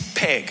tent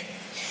peg.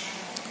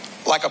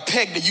 Like a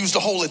peg that used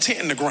to hold a tent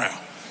in the ground.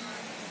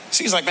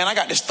 So he's like, man, I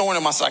got this thorn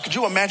in my side. Could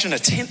you imagine a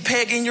tent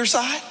peg in your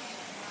side?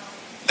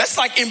 That's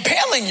like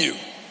impaling you.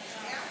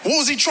 What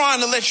was he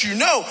trying to let you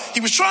know? He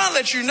was trying to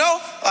let you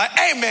know, like,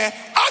 hey, man,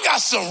 I got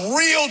some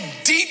real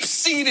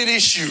deep-seated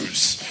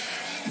issues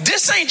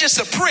This ain't just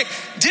a prick.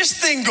 This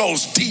thing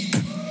goes deep.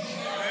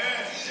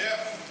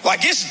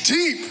 Like it's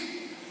deep.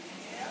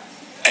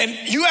 And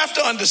you have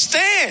to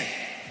understand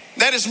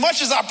that as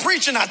much as I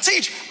preach and I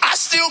teach, I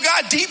still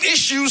got deep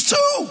issues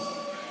too.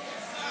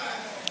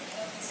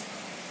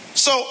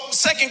 So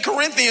 2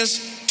 Corinthians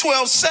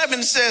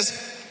 12:7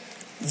 says,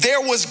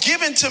 there was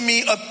given to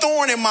me a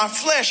thorn in my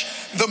flesh,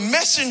 the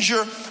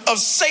messenger of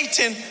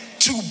Satan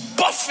to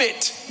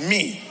buffet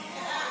me.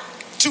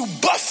 To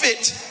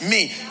buffet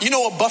me. You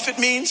know what buffet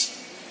means?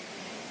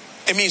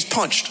 It means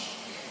punched.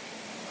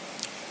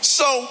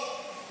 So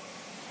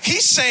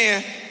he's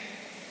saying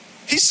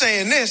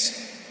this,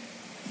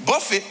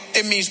 buffet,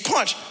 it means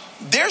punch.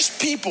 There's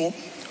people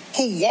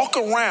who walk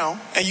around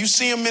and you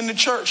see them in the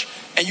church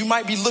and you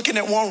might be looking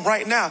at one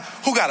right now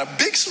who got a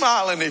big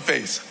smile on their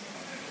face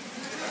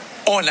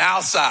on the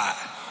outside.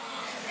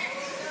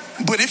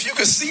 But if you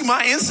could see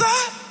my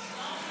inside,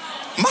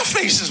 my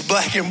face is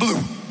black and blue.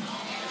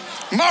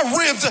 My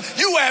ribs,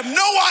 you have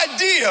no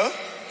idea,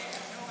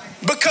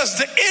 because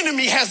the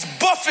enemy has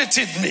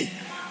buffeted me.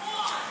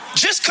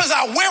 Just because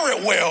I wear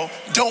it well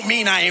don't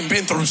mean I ain't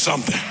been through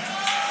something.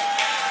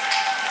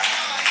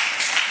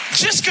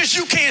 Just because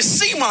you can't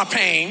see my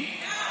pain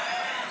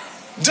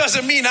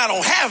doesn't mean I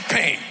don't have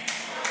pain.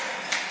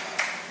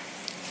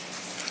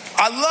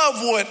 I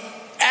love what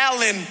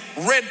Alan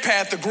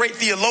Redpath, the great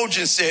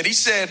theologian, said. He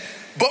said,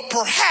 but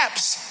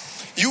perhaps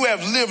you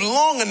have lived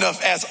long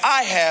enough as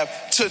I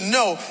have to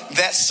know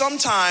that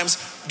sometimes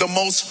the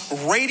most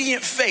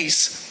radiant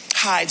face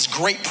hides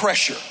great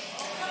pressure.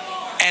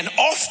 And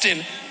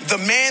often the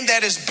man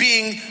that is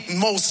being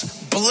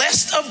most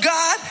blessed of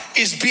God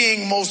is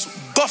being most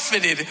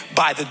buffeted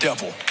by the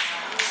devil.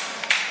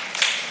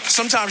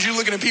 Sometimes you're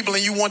looking at people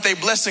and you want their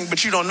blessing,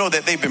 but you don't know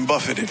that they've been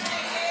buffeted.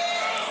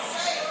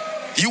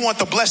 You want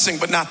the blessing,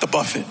 but not the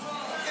buffet.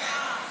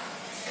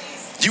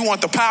 You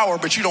want the power,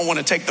 but you don't want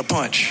to take the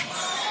punch.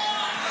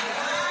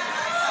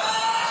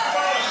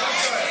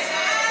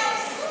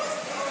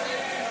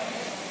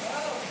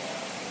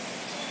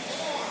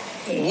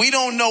 We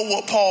don't know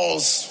what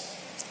Paul's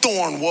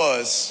thorn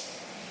was.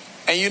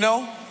 And you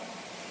know,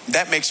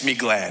 that makes me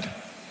glad.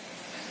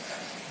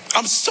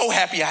 I'm so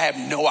happy I have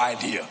no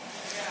idea.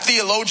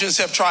 Theologians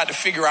have tried to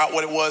figure out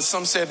what it was.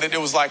 Some said that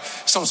it was like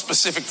some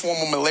specific form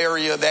of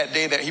malaria that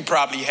day, that he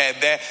probably had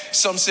that.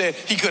 Some said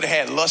he could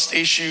have had lust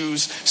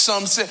issues.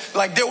 Some said,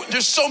 like,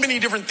 there's so many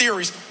different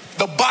theories.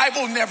 The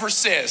Bible never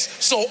says.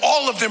 So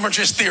all of them are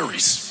just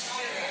theories.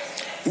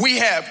 We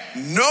have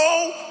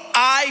no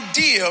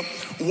idea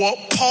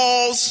what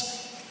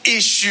Paul's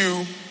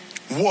issue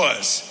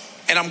was.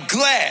 And I'm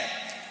glad,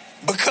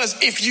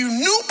 because if you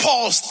knew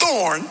Paul's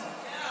thorn,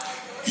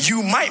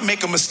 you might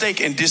make a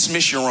mistake and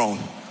dismiss your own.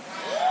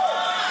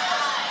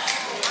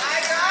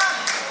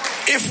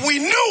 If we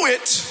knew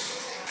it,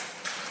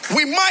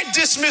 we might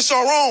dismiss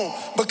our own.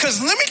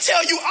 Because let me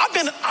tell you,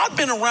 I've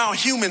been around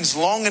humans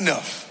long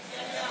enough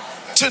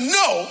to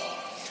know,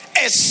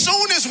 as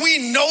soon as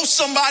we know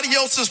somebody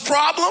else's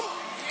problem,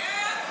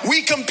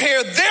 we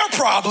compare their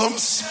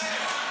problems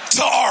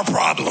to our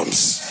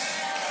problems.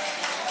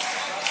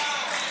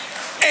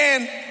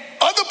 And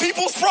other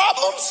people's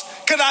problems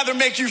can either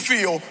make you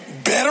feel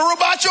better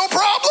about your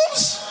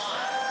problems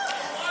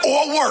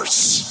or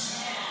worse.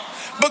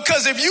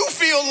 Because if you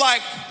feel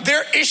like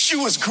their issue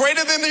is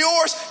greater than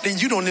yours, then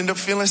you don't end up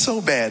feeling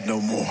so bad no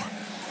more.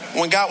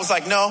 When God was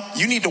like, no,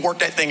 you need to work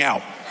that thing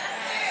out.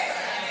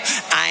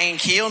 I ain't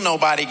killed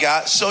nobody,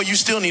 God. So you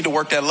still need to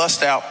work that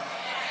lust out.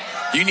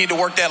 You need to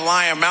work that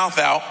lying mouth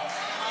out.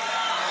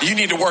 You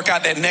need to work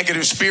out that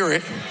negative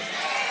spirit.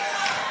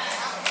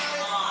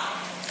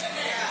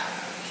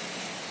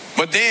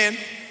 But then,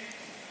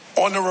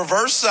 on the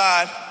reverse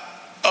side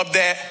of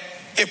that,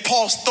 if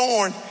Paul's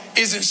thorn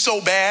isn't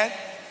so bad,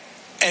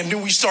 and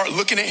then we start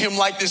looking at him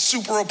like this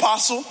super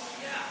apostle,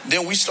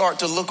 then we start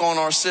to look on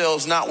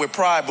ourselves not with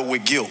pride, but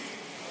with guilt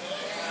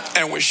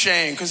and with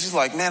shame. Because he's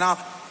like, man,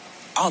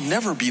 I'll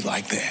never be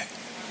like that.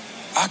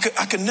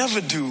 I could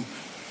never do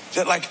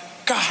that. Like,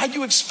 God, how do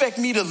you expect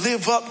me to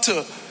live up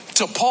to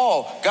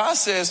Paul? God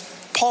says,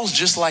 Paul's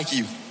just like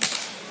you.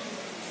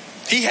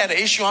 He had an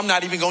issue I'm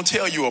not even going to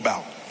tell you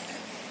about.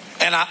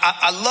 And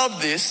I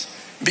love this,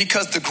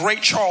 because the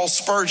great Charles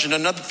Spurgeon,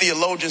 another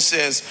theologian,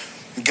 says,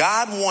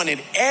 God wanted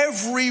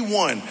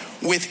everyone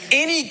with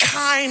any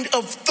kind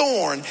of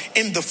thorn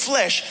in the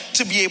flesh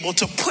to be able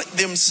to put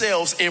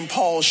themselves in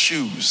Paul's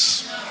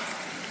shoes.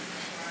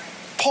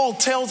 Paul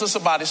tells us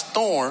about his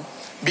thorn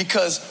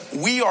because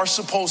we are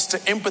supposed to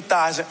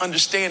empathize and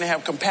understand and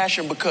have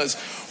compassion, because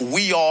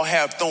we all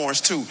have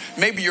thorns too.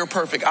 Maybe you're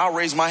perfect. I'll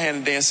raise my hand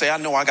today and say, I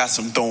know I got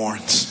some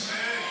thorns.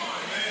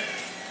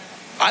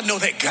 I know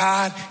that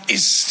God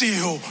is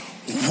still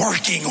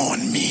working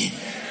on me.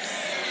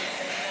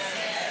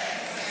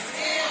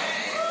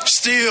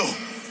 Still.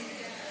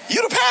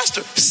 You're the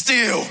pastor.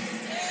 Still.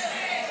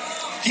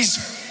 He's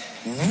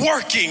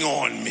working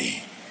on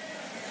me.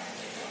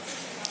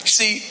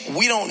 See,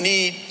 we don't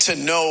need to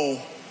know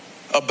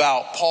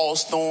about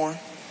Paul's thorn,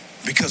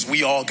 because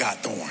we all got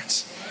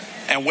thorns.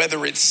 And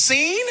whether it's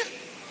seen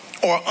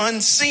or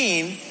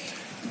unseen,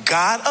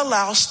 God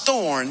allows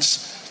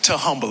thorns to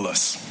humble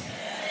us.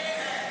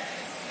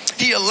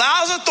 He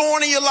allows a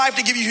thorn in your life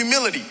to give you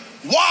humility.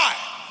 Why?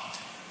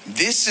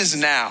 This is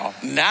now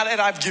that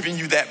I've given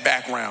you that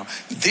background,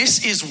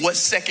 this is what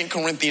 2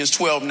 Corinthians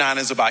 12:9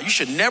 is about. You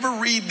should never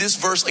read this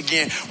verse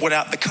again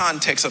without the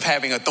context of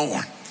having a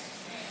thorn.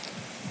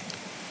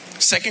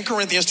 2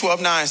 Corinthians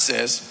 12:9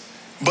 says,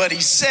 but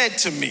he said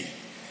to me,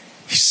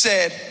 he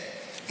said,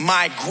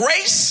 my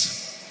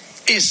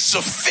grace is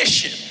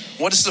sufficient.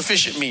 What does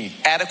sufficient mean?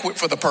 Adequate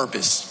for the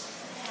purpose.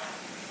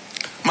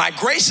 My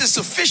grace is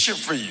sufficient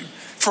for you,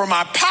 for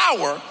my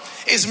power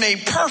is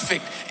made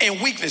perfect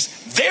in weakness.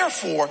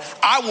 Therefore,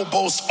 I will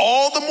boast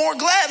all the more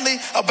gladly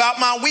about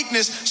my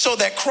weakness so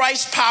that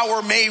Christ's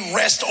power may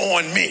rest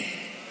on me.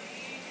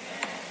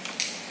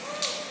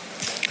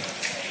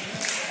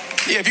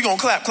 Yeah, if you're going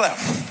to clap, clap.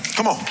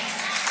 Come on.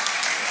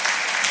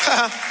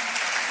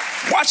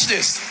 Watch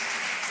this.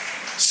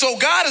 So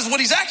God is, what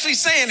he's actually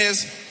saying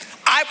is,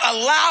 I've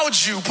allowed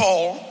you,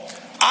 Paul.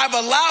 I've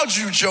allowed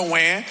you,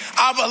 Joanne.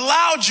 I've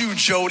allowed you,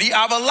 Jody.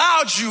 I've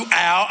allowed you,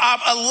 Al.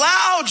 I've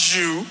allowed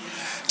you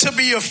to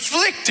be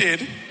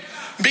afflicted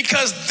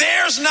because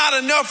there's not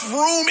enough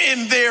room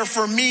in there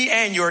for me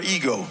and your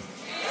ego.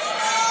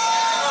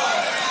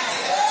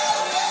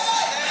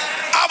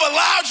 I've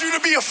allowed you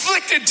to be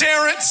afflicted,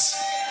 Terrance,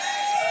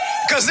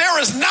 because there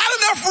is not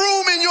enough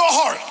room in your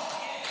heart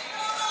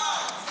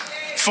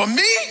for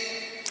me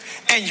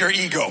and your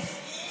ego.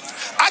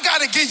 I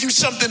got to give you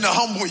something to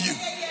humble you.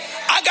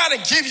 I got to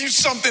give you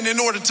something in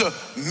order to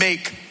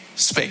make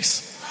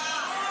space.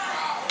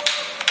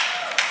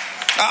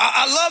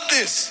 I love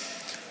this.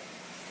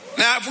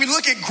 Now, if we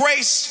look at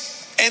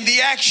grace and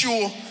the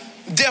actual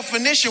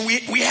definition,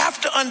 we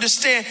have to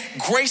understand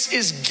grace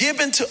is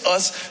given to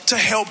us to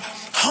help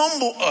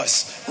humble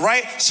us,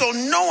 right? So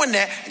knowing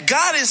that,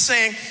 God is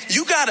saying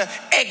you got to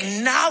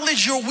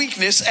acknowledge your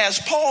weakness as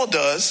Paul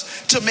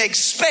does to make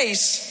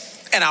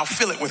space, and I'll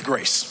fill it with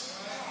grace.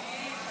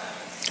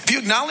 If you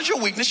acknowledge your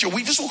weakness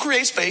will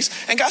create space.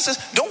 And God says,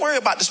 don't worry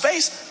about the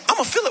space. I'm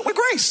going to fill it with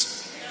grace.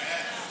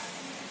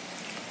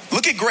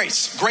 Look at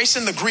grace. Grace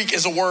in the Greek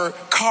is a word,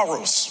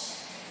 karos.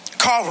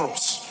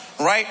 Karos,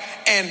 right?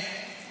 And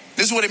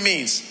this is what it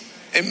means.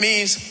 It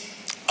means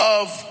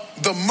of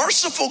the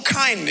merciful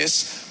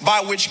kindness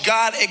by which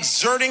God,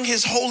 exerting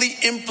his holy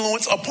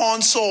influence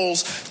upon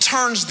souls,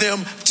 turns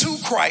them to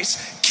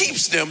Christ,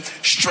 keeps them,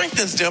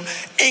 strengthens them,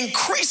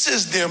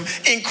 increases them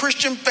in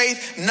Christian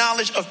faith,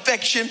 knowledge,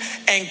 affection,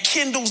 and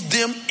kindles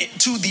them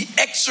to the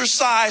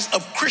exercise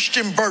of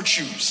Christian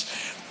virtues.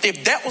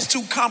 If that was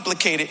too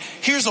complicated,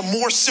 here's a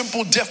more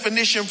simple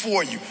definition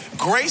for you.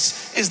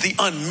 Grace is the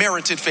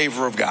unmerited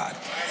favor of God.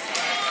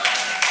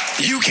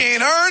 You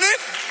can't earn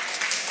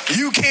it.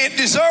 You can't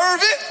deserve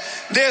it.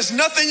 There's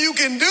nothing you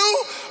can do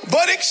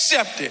but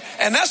accept it.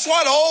 And that's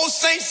why the old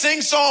saints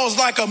sing songs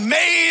like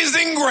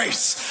Amazing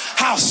Grace.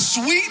 How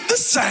sweet the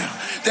sound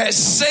that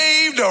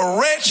saved a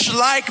wretch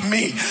like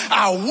me.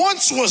 I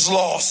once was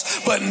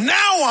lost, but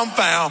now I'm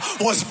found.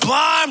 Was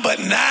blind, but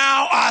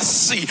now I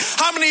see.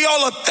 How many of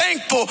y'all are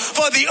thankful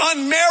for the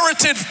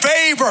unmerited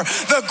favor,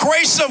 the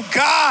grace of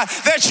God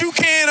that you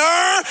can't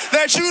earn,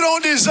 that you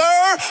don't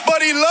deserve,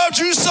 but he loved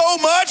you so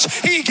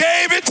much, he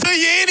gave it to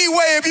you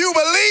anyway. If you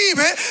believe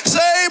it,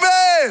 say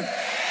amen.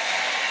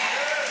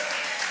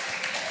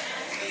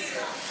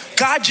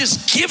 God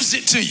just gives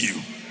it to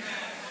you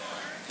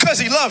because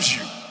he loves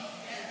you.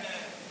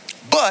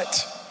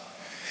 But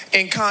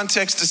in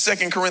context to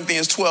 2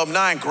 Corinthians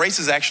 12:9, grace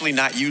is actually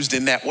not used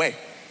in that way.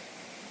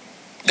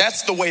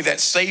 That's the way that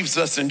saves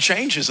us and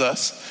changes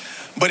us.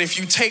 But if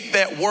you take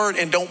that word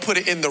and don't put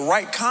it in the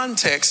right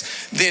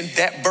context, then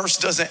that verse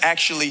doesn't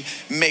actually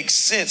make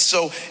sense.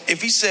 So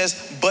if he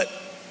says, but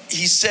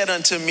he said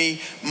unto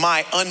me,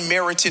 my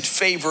unmerited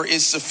favor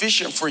is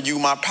sufficient for you.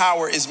 My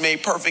power is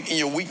made perfect in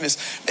your weakness.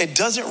 It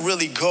doesn't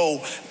really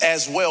go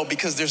as well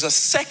because there's a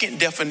second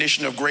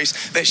definition of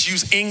grace that's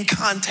used in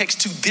context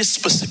to this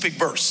specific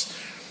verse.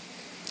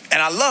 And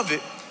I love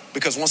it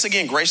because once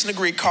again, grace in the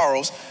Greek,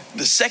 karos,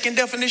 the second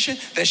definition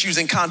that's used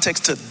in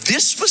context to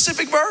this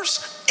specific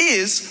verse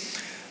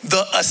is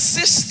the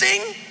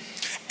assisting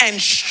and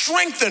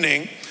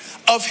strengthening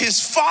of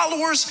his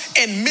followers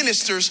and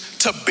ministers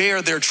to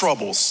bear their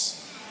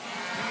troubles.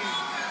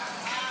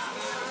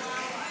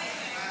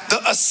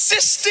 The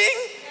assisting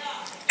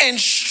and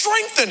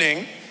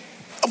strengthening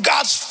of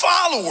God's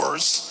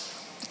followers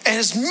and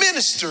his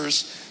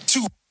ministers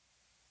to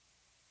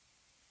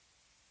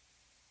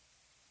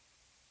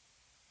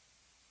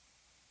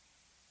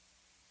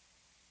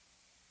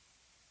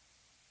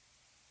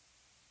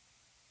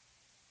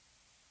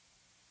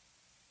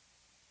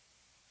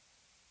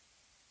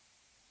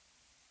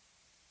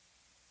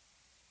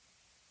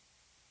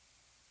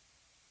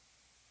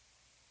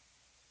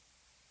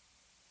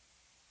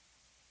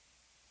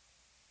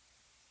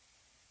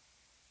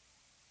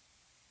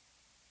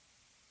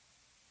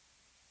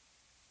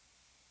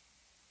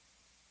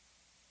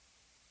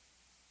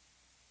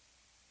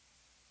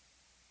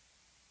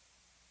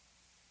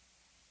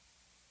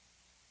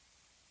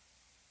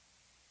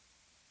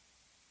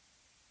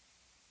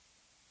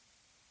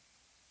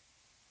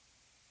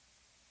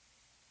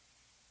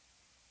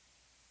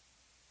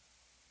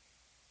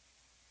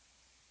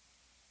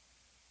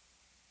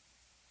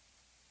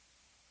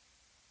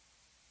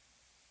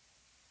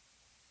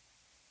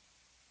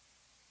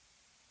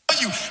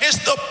you, it's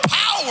the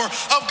power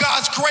of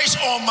God's grace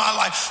on my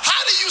life.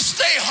 How do you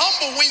stay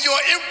humble when your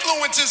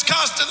influence is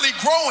constantly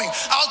growing?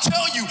 I'll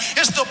tell you,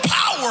 it's the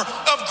power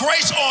of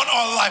grace on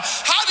our life.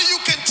 How do you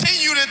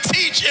continue to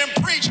teach and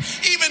preach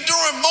even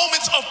during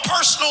moments of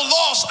personal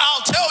loss?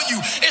 I'll tell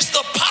you, it's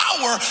the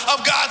power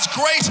of God's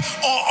grace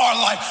on our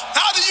life.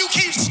 How do you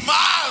keep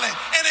smiling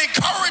and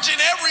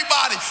encouraging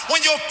everybody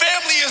when your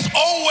family is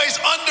always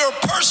under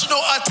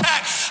personal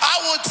attack? I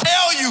will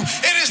tell you,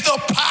 it is the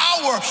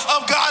power of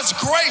God's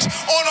grace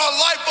on our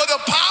life. But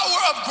the power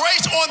of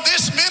grace on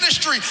this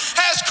ministry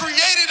has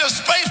created a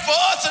space for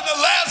us in the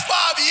last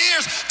 5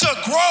 years to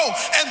grow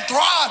and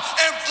thrive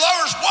and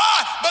flourish. Why?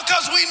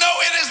 Because we know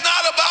it is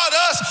not about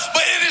us,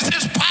 but it is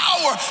His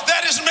power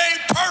that is made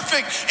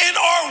perfect in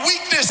our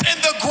weakness. And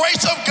the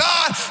grace of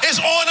God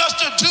is on us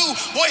to do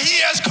what He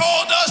has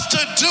called us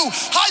to do.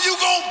 How you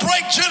gonna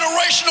break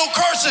generational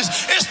curses?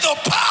 It's the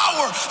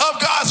power of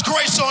God's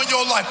grace on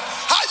your life.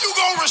 How you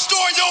gonna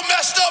restore your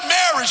messed up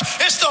marriage?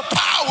 It's the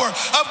power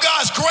of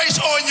God's grace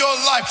on your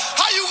life.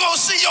 How you gonna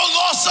see your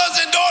lost sons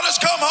and daughters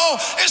come home?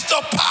 It's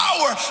the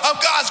power of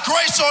God's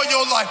grace on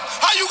your life.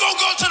 How you gonna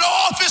go to the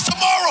office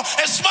tomorrow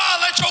and smile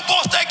at your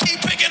boss that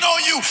keep picking on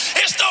you?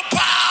 It's the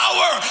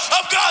power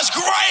of God's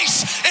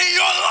grace in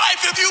your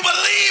life. If you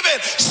believe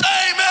it, say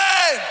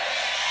amen.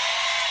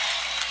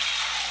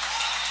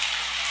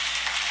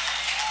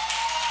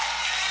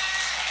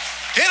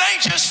 It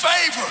ain't just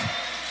favor.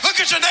 Look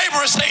at your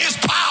neighbor and say, it's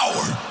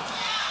power.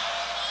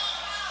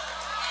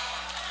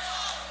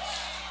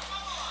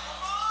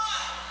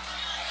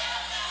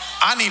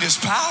 I need His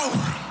power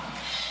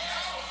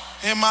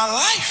in my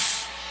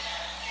life.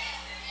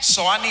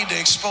 So I need to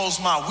expose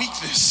my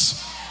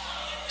weakness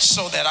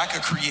so that I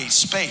could create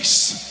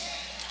space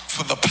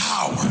for the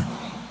power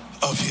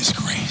of His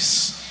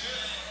grace.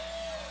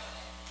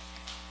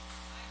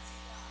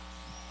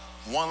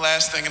 One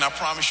last thing, and I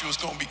promise you it's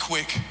going to be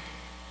quick.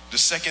 The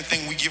second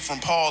thing we get from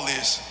Paul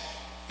is,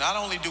 not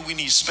only do we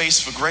need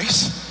space for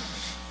grace,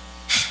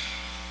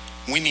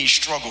 we need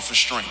struggle for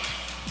strength.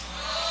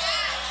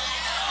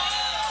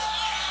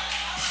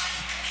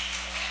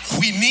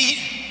 We need,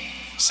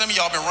 some of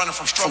y'all been running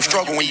from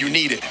struggle when you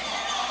need it.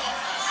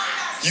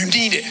 You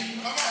need it.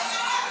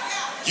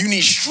 You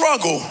need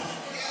struggle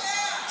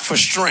for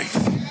strength.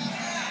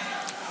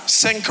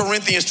 2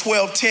 Corinthians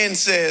 12:10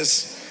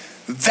 says,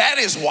 that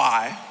is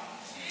why,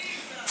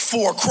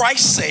 for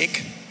Christ's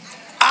sake,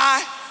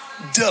 I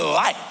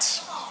delight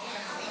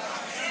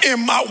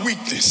in my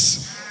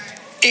weakness,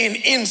 in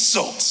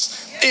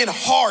insults, in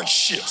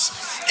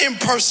hardships, in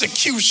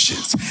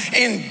persecutions,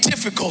 in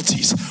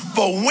difficulties.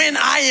 But when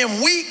I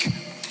am weak,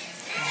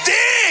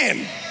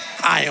 then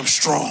I am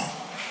strong.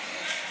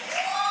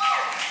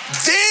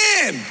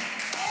 Then,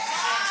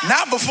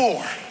 not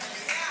before.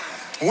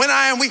 When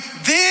I am weak,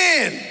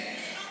 then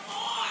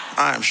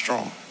I am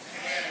strong.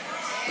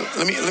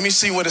 Let me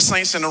see where the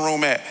saints in the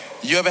room at.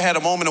 You ever had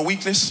a moment of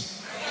weakness?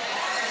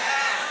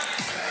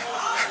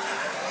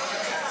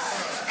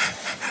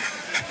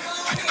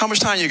 How much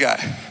time you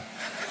got?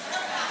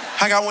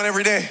 I got one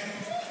every day.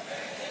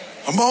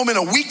 A moment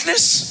of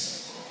weakness.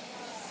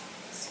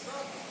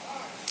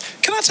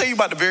 Can I tell you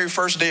about the very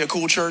first day of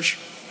Cool Church?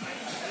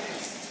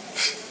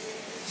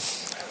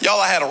 Y'all,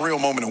 I had a real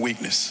moment of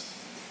weakness.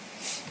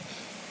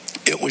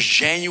 It was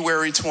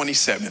January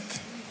 27th,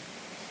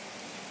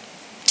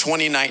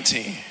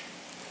 2019.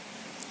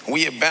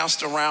 We had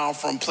bounced around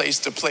from place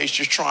to place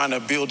just trying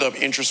to build up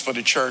interest for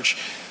the church.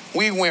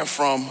 We went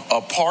from a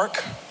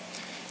park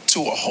to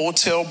a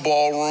hotel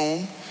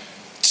ballroom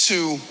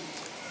to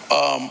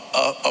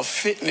a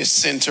fitness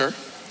center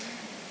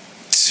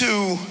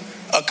to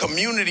a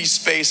community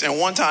space. And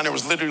one time there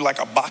was literally like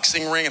a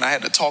boxing ring, and I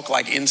had to talk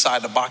like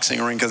inside the boxing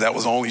ring because that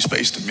was the only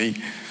space to meet.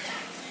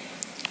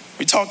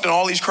 We talked in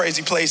all these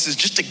crazy places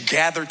just to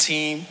gather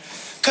team.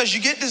 Because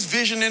you get this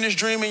vision and this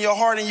dream in your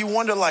heart and you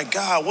wonder like,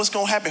 God, what's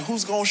going to happen?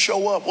 Who's going to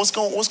show up? What's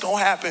going to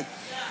happen?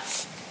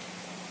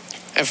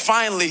 And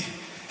finally,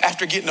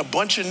 after getting a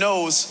bunch of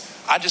no's,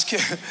 I just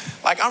can't,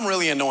 like, I'm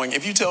really annoying.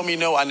 If you tell me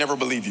no, I never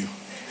believe you.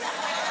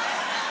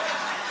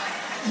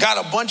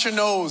 Got a bunch of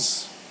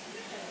no's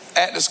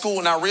at the school,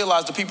 and I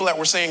realized the people that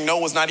were saying no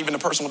was not even the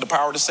person with the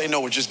power to say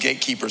no, was just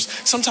gatekeepers.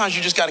 Sometimes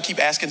you just got to keep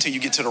asking until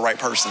you get to the right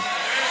person.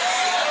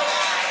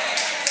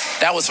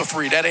 That was for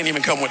free. That ain't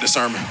even come with the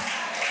sermon.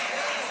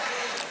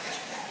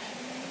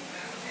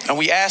 And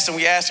we asked,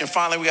 and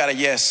finally we got a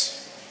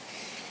yes.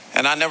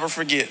 And I never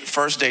forget,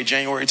 first day,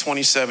 January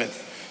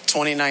 27th,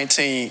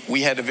 2019,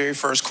 we had the very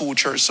first Cool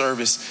Church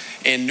service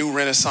in New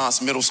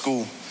Renaissance Middle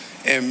School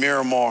in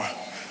Miramar.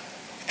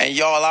 And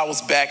y'all, I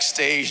was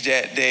backstage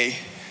that day,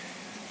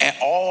 and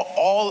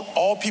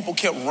all people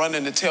kept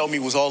running to tell me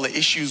was all the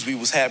issues we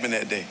was having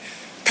that day.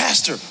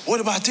 Pastor,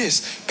 what about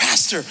this?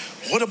 Pastor,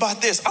 what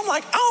about this? I'm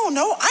like, I don't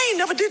know. I ain't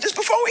never did this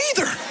before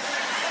either.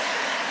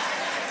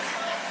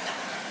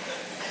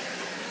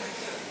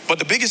 But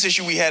the biggest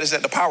issue we had is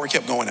that the power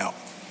kept going out.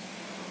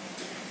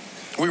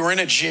 We were in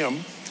a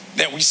gym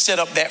that we set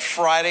up that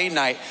Friday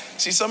night.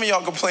 See, some of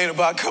y'all complain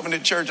about coming to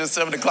church at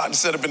 7 o'clock to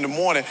set up in the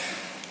morning.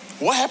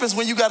 What happens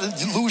when you got to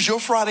lose your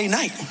Friday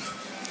night?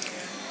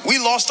 We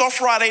lost our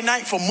Friday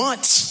night for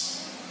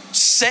months,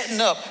 setting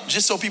up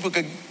just so people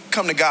could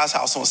come to God's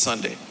house on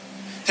Sunday.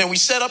 And we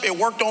set up, it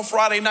worked on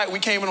Friday night, we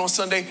came in on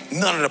Sunday,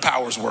 none of the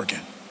power's working.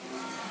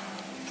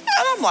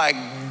 And I'm like,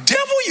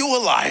 devil, you a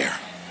liar.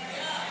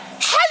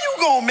 How you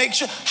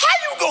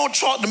gonna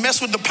try to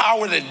mess with the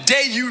power the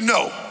day you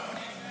know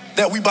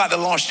that we about to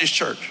launch this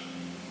church?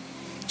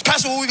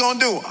 Pastor, what we gonna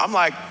do? I'm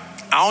like,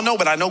 I don't know,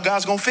 but I know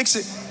God's gonna fix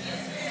it.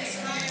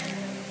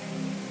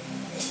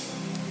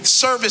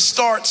 Service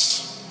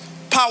starts,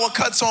 power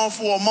cuts on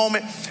for a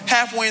moment,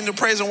 halfway into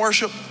praise and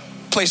worship,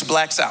 place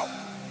blacks out.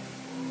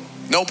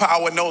 No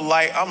power, no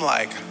light. I'm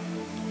like,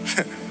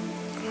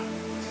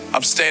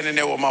 I'm standing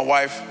there with my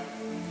wife,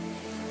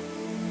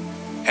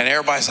 and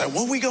everybody's like,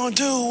 what we gonna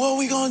do? What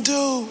we gonna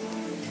do?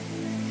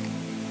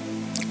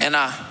 And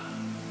I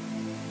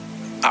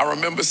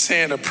remember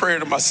saying a prayer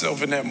to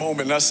myself in that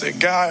moment. And I said,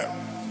 God,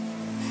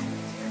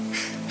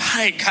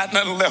 I ain't got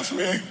nothing left,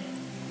 man.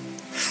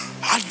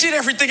 I did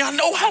everything I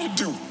know how to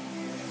do.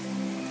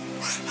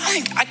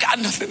 I got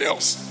nothing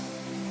else.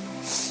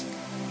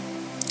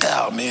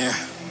 Oh, man.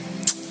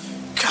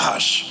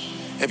 Gosh,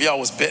 if y'all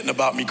was betting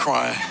about me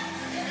crying,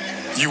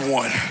 you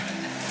won.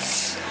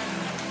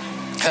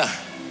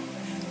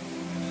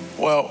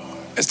 Well,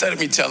 instead of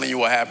me telling you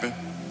what happened,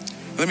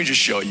 let me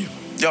just show you.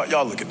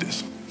 Y'all look at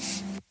this.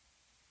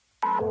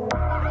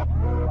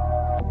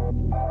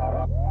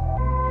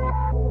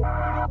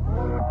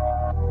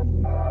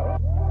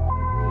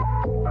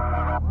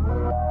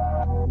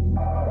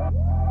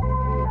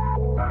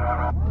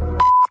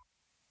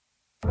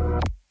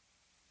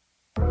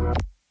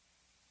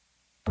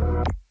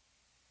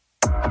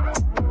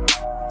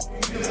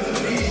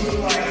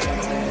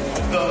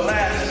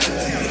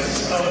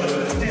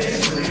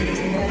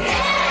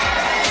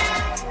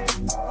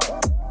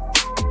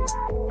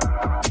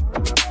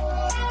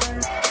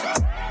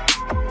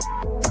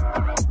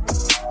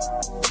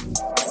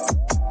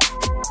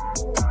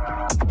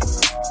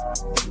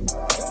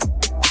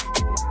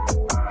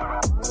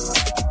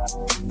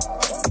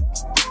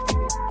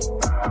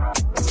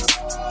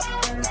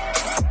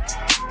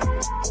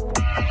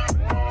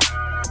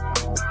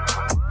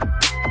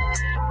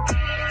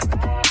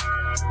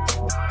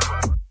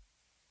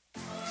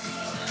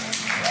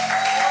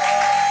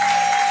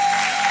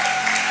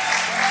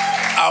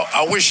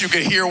 I wish you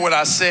could hear what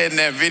I said in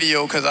that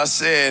video, because I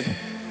said,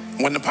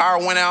 when the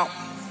power went out,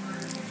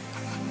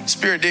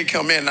 Spirit did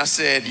come in, and I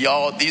said,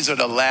 y'all, these are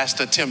the last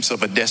attempts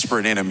of a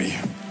desperate enemy.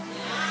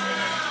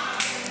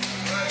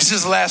 It's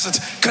his last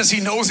attempt, because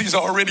he knows he's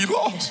already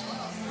lost.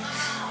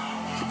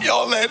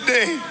 Y'all, that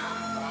day,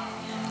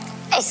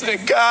 I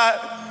said,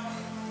 God,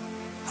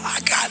 I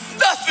got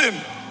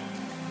nothing.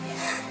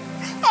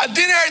 I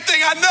did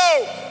everything I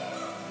know.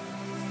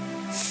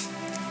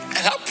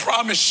 And I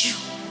promise you,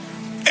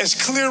 as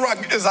clear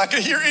as I could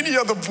hear any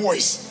other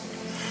voice,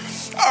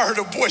 I heard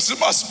a voice in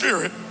my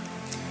spirit.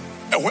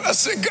 And when I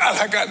said, God,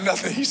 I got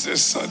nothing, he said,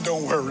 son,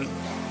 don't worry.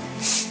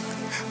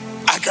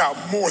 I got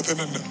more than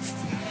enough.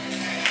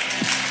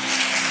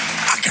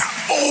 I got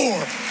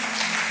more.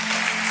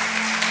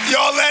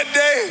 Y'all, that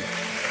day,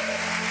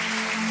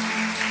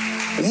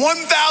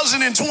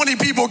 1,020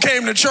 people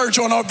came to church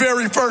on our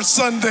very first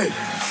Sunday.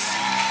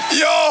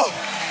 Y'all,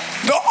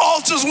 the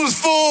altars was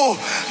full.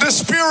 The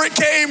Spirit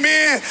came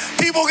in.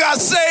 People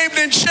got saved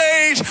and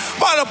changed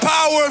by the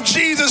power of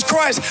Jesus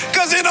Christ.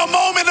 Because in a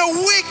moment of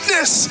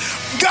weakness,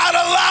 God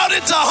allowed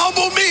it to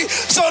humble me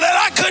so that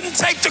I couldn't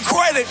take the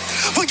credit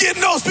for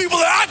getting those people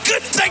that I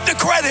couldn't take the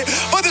credit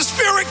for the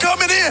Spirit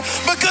coming in.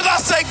 Because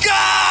I said,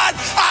 God,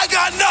 I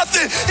got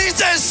nothing. He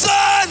said,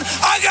 son,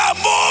 I got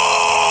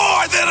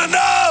more than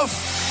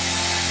enough.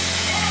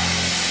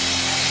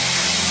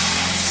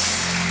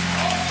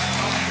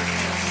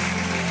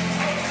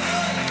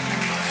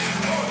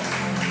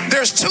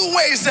 There's two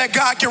ways that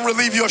God can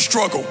relieve your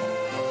struggle.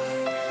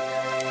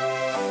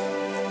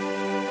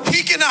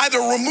 He can either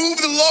remove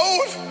the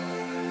load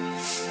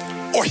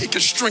or he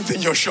can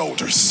strengthen your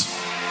shoulders.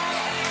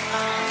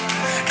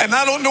 And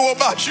I don't know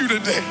about you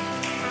today.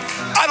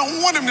 I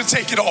don't want him to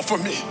take it off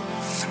of me.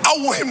 I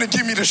want him to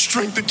give me the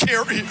strength to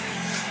carry it.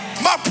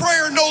 My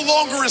prayer no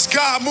longer is,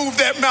 God, move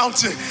that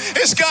mountain.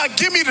 It's, God,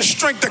 give me the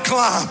strength to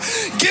climb.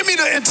 Give me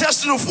the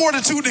intestinal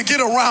fortitude to get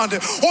around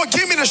it. Or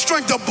give me the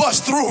strength to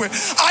bust through it.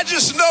 I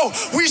just know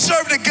we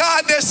serve the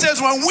God that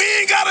says when we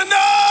ain't got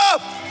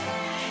enough,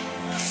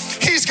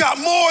 he's got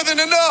more than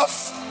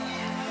enough.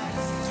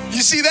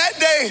 You see, that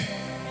day,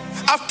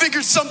 I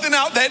figured something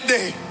out that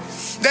day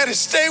that has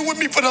stayed with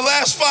me for the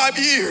last 5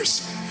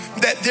 years.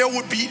 That there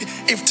would be,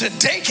 if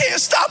today can't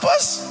stop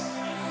us,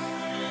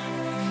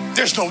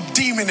 there's no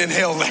demon in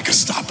hell that can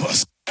stop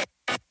us.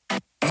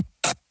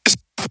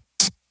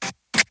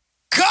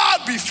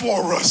 God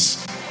before us.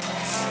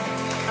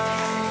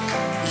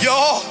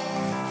 Y'all,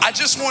 I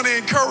just want to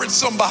encourage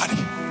somebody.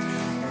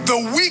 The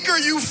weaker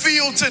you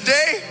feel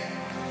today,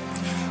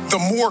 the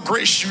more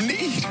grace you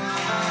need.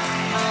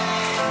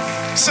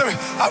 So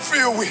I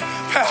feel weak.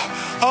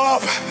 Oh,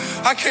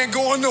 I can't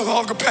go on no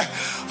longer.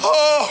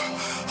 Oh,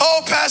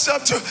 pass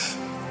up to.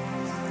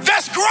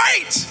 That's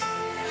great.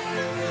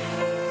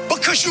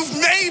 Because you've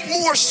made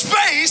more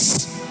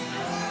space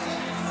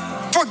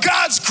for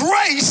God's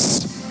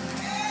grace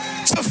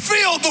to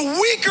feel. The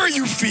weaker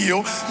you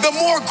feel, the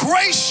more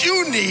grace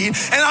you need.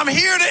 And I'm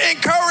here to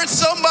encourage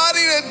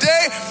somebody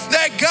today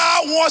that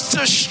God wants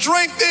to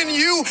strengthen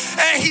you,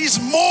 and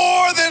he's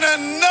more than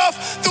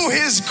enough through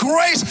his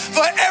grace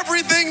for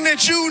everything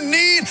that you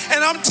need.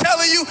 And I'm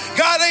telling you,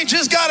 God ain't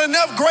just got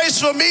enough grace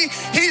for me.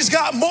 He's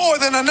got more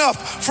than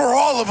enough for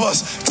all of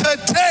us.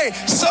 Today,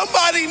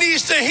 somebody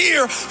needs to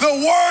hear the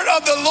word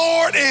of the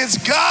Lord is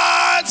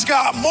God's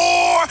got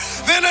more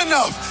than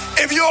enough.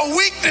 If your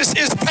weakness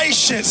is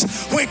patience,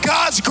 with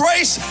God's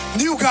grace,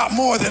 you got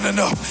more than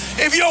enough.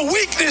 If your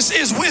weakness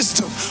is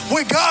wisdom,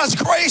 with God's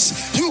grace,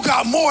 you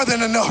got more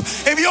than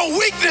enough. If your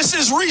weakness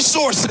is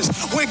resources,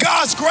 with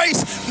God's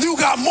grace, you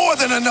got more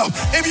than enough.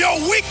 If your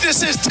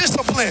weakness is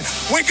discipline,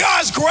 with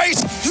God's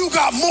grace, you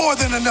got more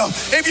than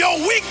enough. If your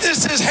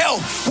weakness is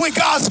health, with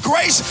God's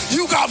grace,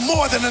 you got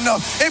more than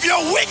enough. If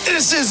your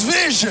weakness is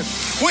vision,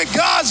 with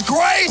God's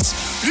grace,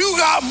 you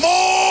got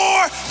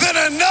more than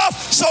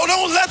enough. So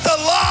don't let the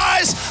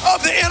lies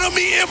of the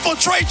enemy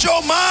infiltrate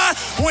your mind.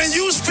 When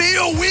you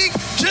feel weak,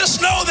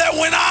 just know that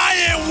when I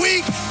am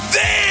weak,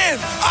 then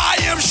I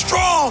am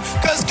strong,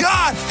 because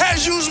God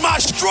has used my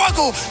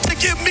struggle to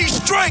give me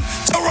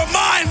strength, to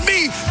remind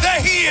me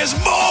that he is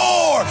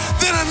more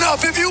than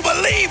enough. If you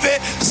believe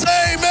it,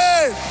 say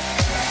amen.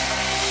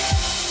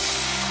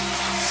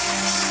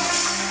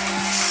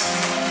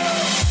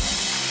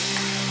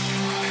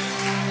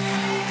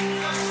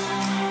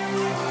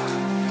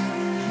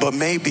 But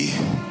maybe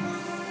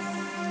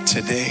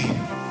today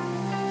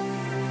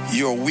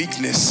your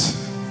weakness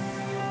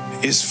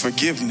is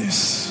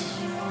forgiveness.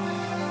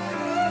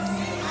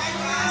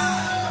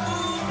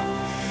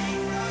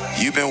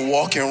 You've been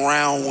walking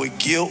around with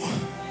guilt.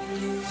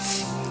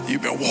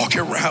 You've been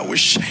walking around with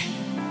shame.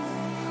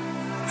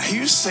 And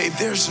you say,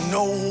 there's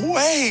no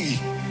way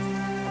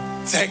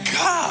that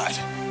God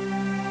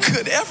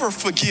could ever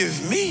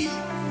forgive me.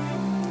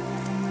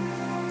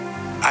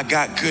 I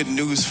got good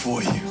news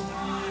for you.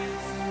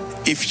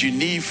 If you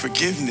need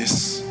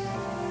forgiveness,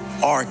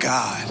 our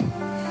God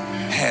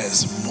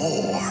has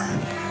more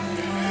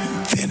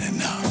than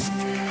enough.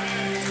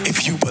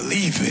 If you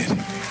believe it,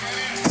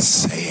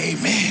 say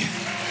amen.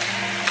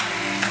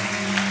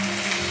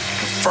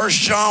 1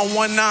 John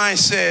 1:9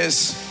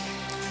 says,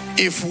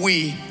 if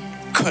we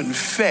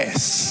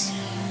confess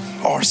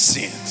our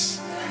sins,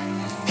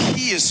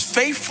 he is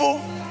faithful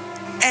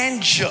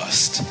and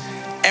just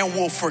and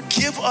will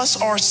forgive us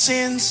our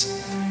sins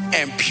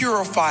and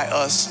purify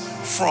us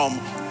from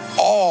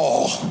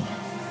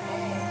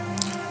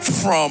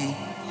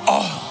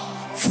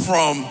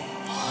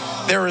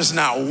there is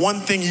not one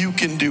thing you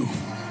can do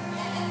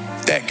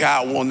that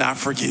God will not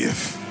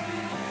forgive,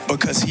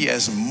 because he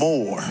has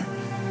more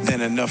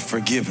than enough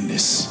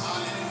forgiveness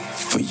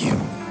for you.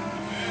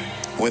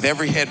 With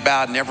every head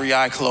bowed and every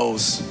eye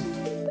closed.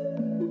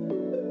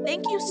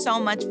 Thank you so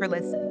much for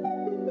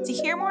listening. To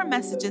hear more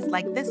messages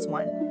like this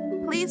one,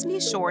 please be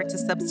sure to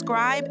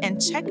subscribe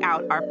and check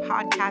out our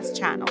podcast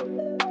channel.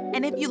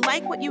 And if you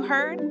like what you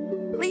heard,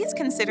 please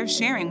consider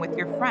sharing with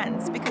your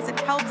friends, because it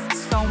helps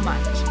so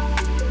much.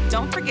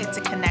 Don't forget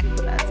to connect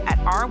with us at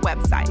our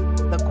website,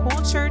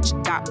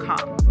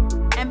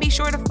 thecoolchurch.com. And be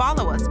sure to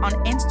follow us on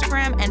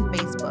Instagram and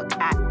Facebook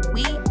at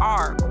We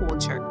Are Cool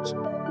Church.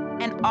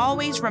 And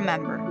always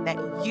remember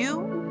that you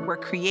were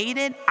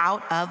created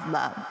out of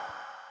love.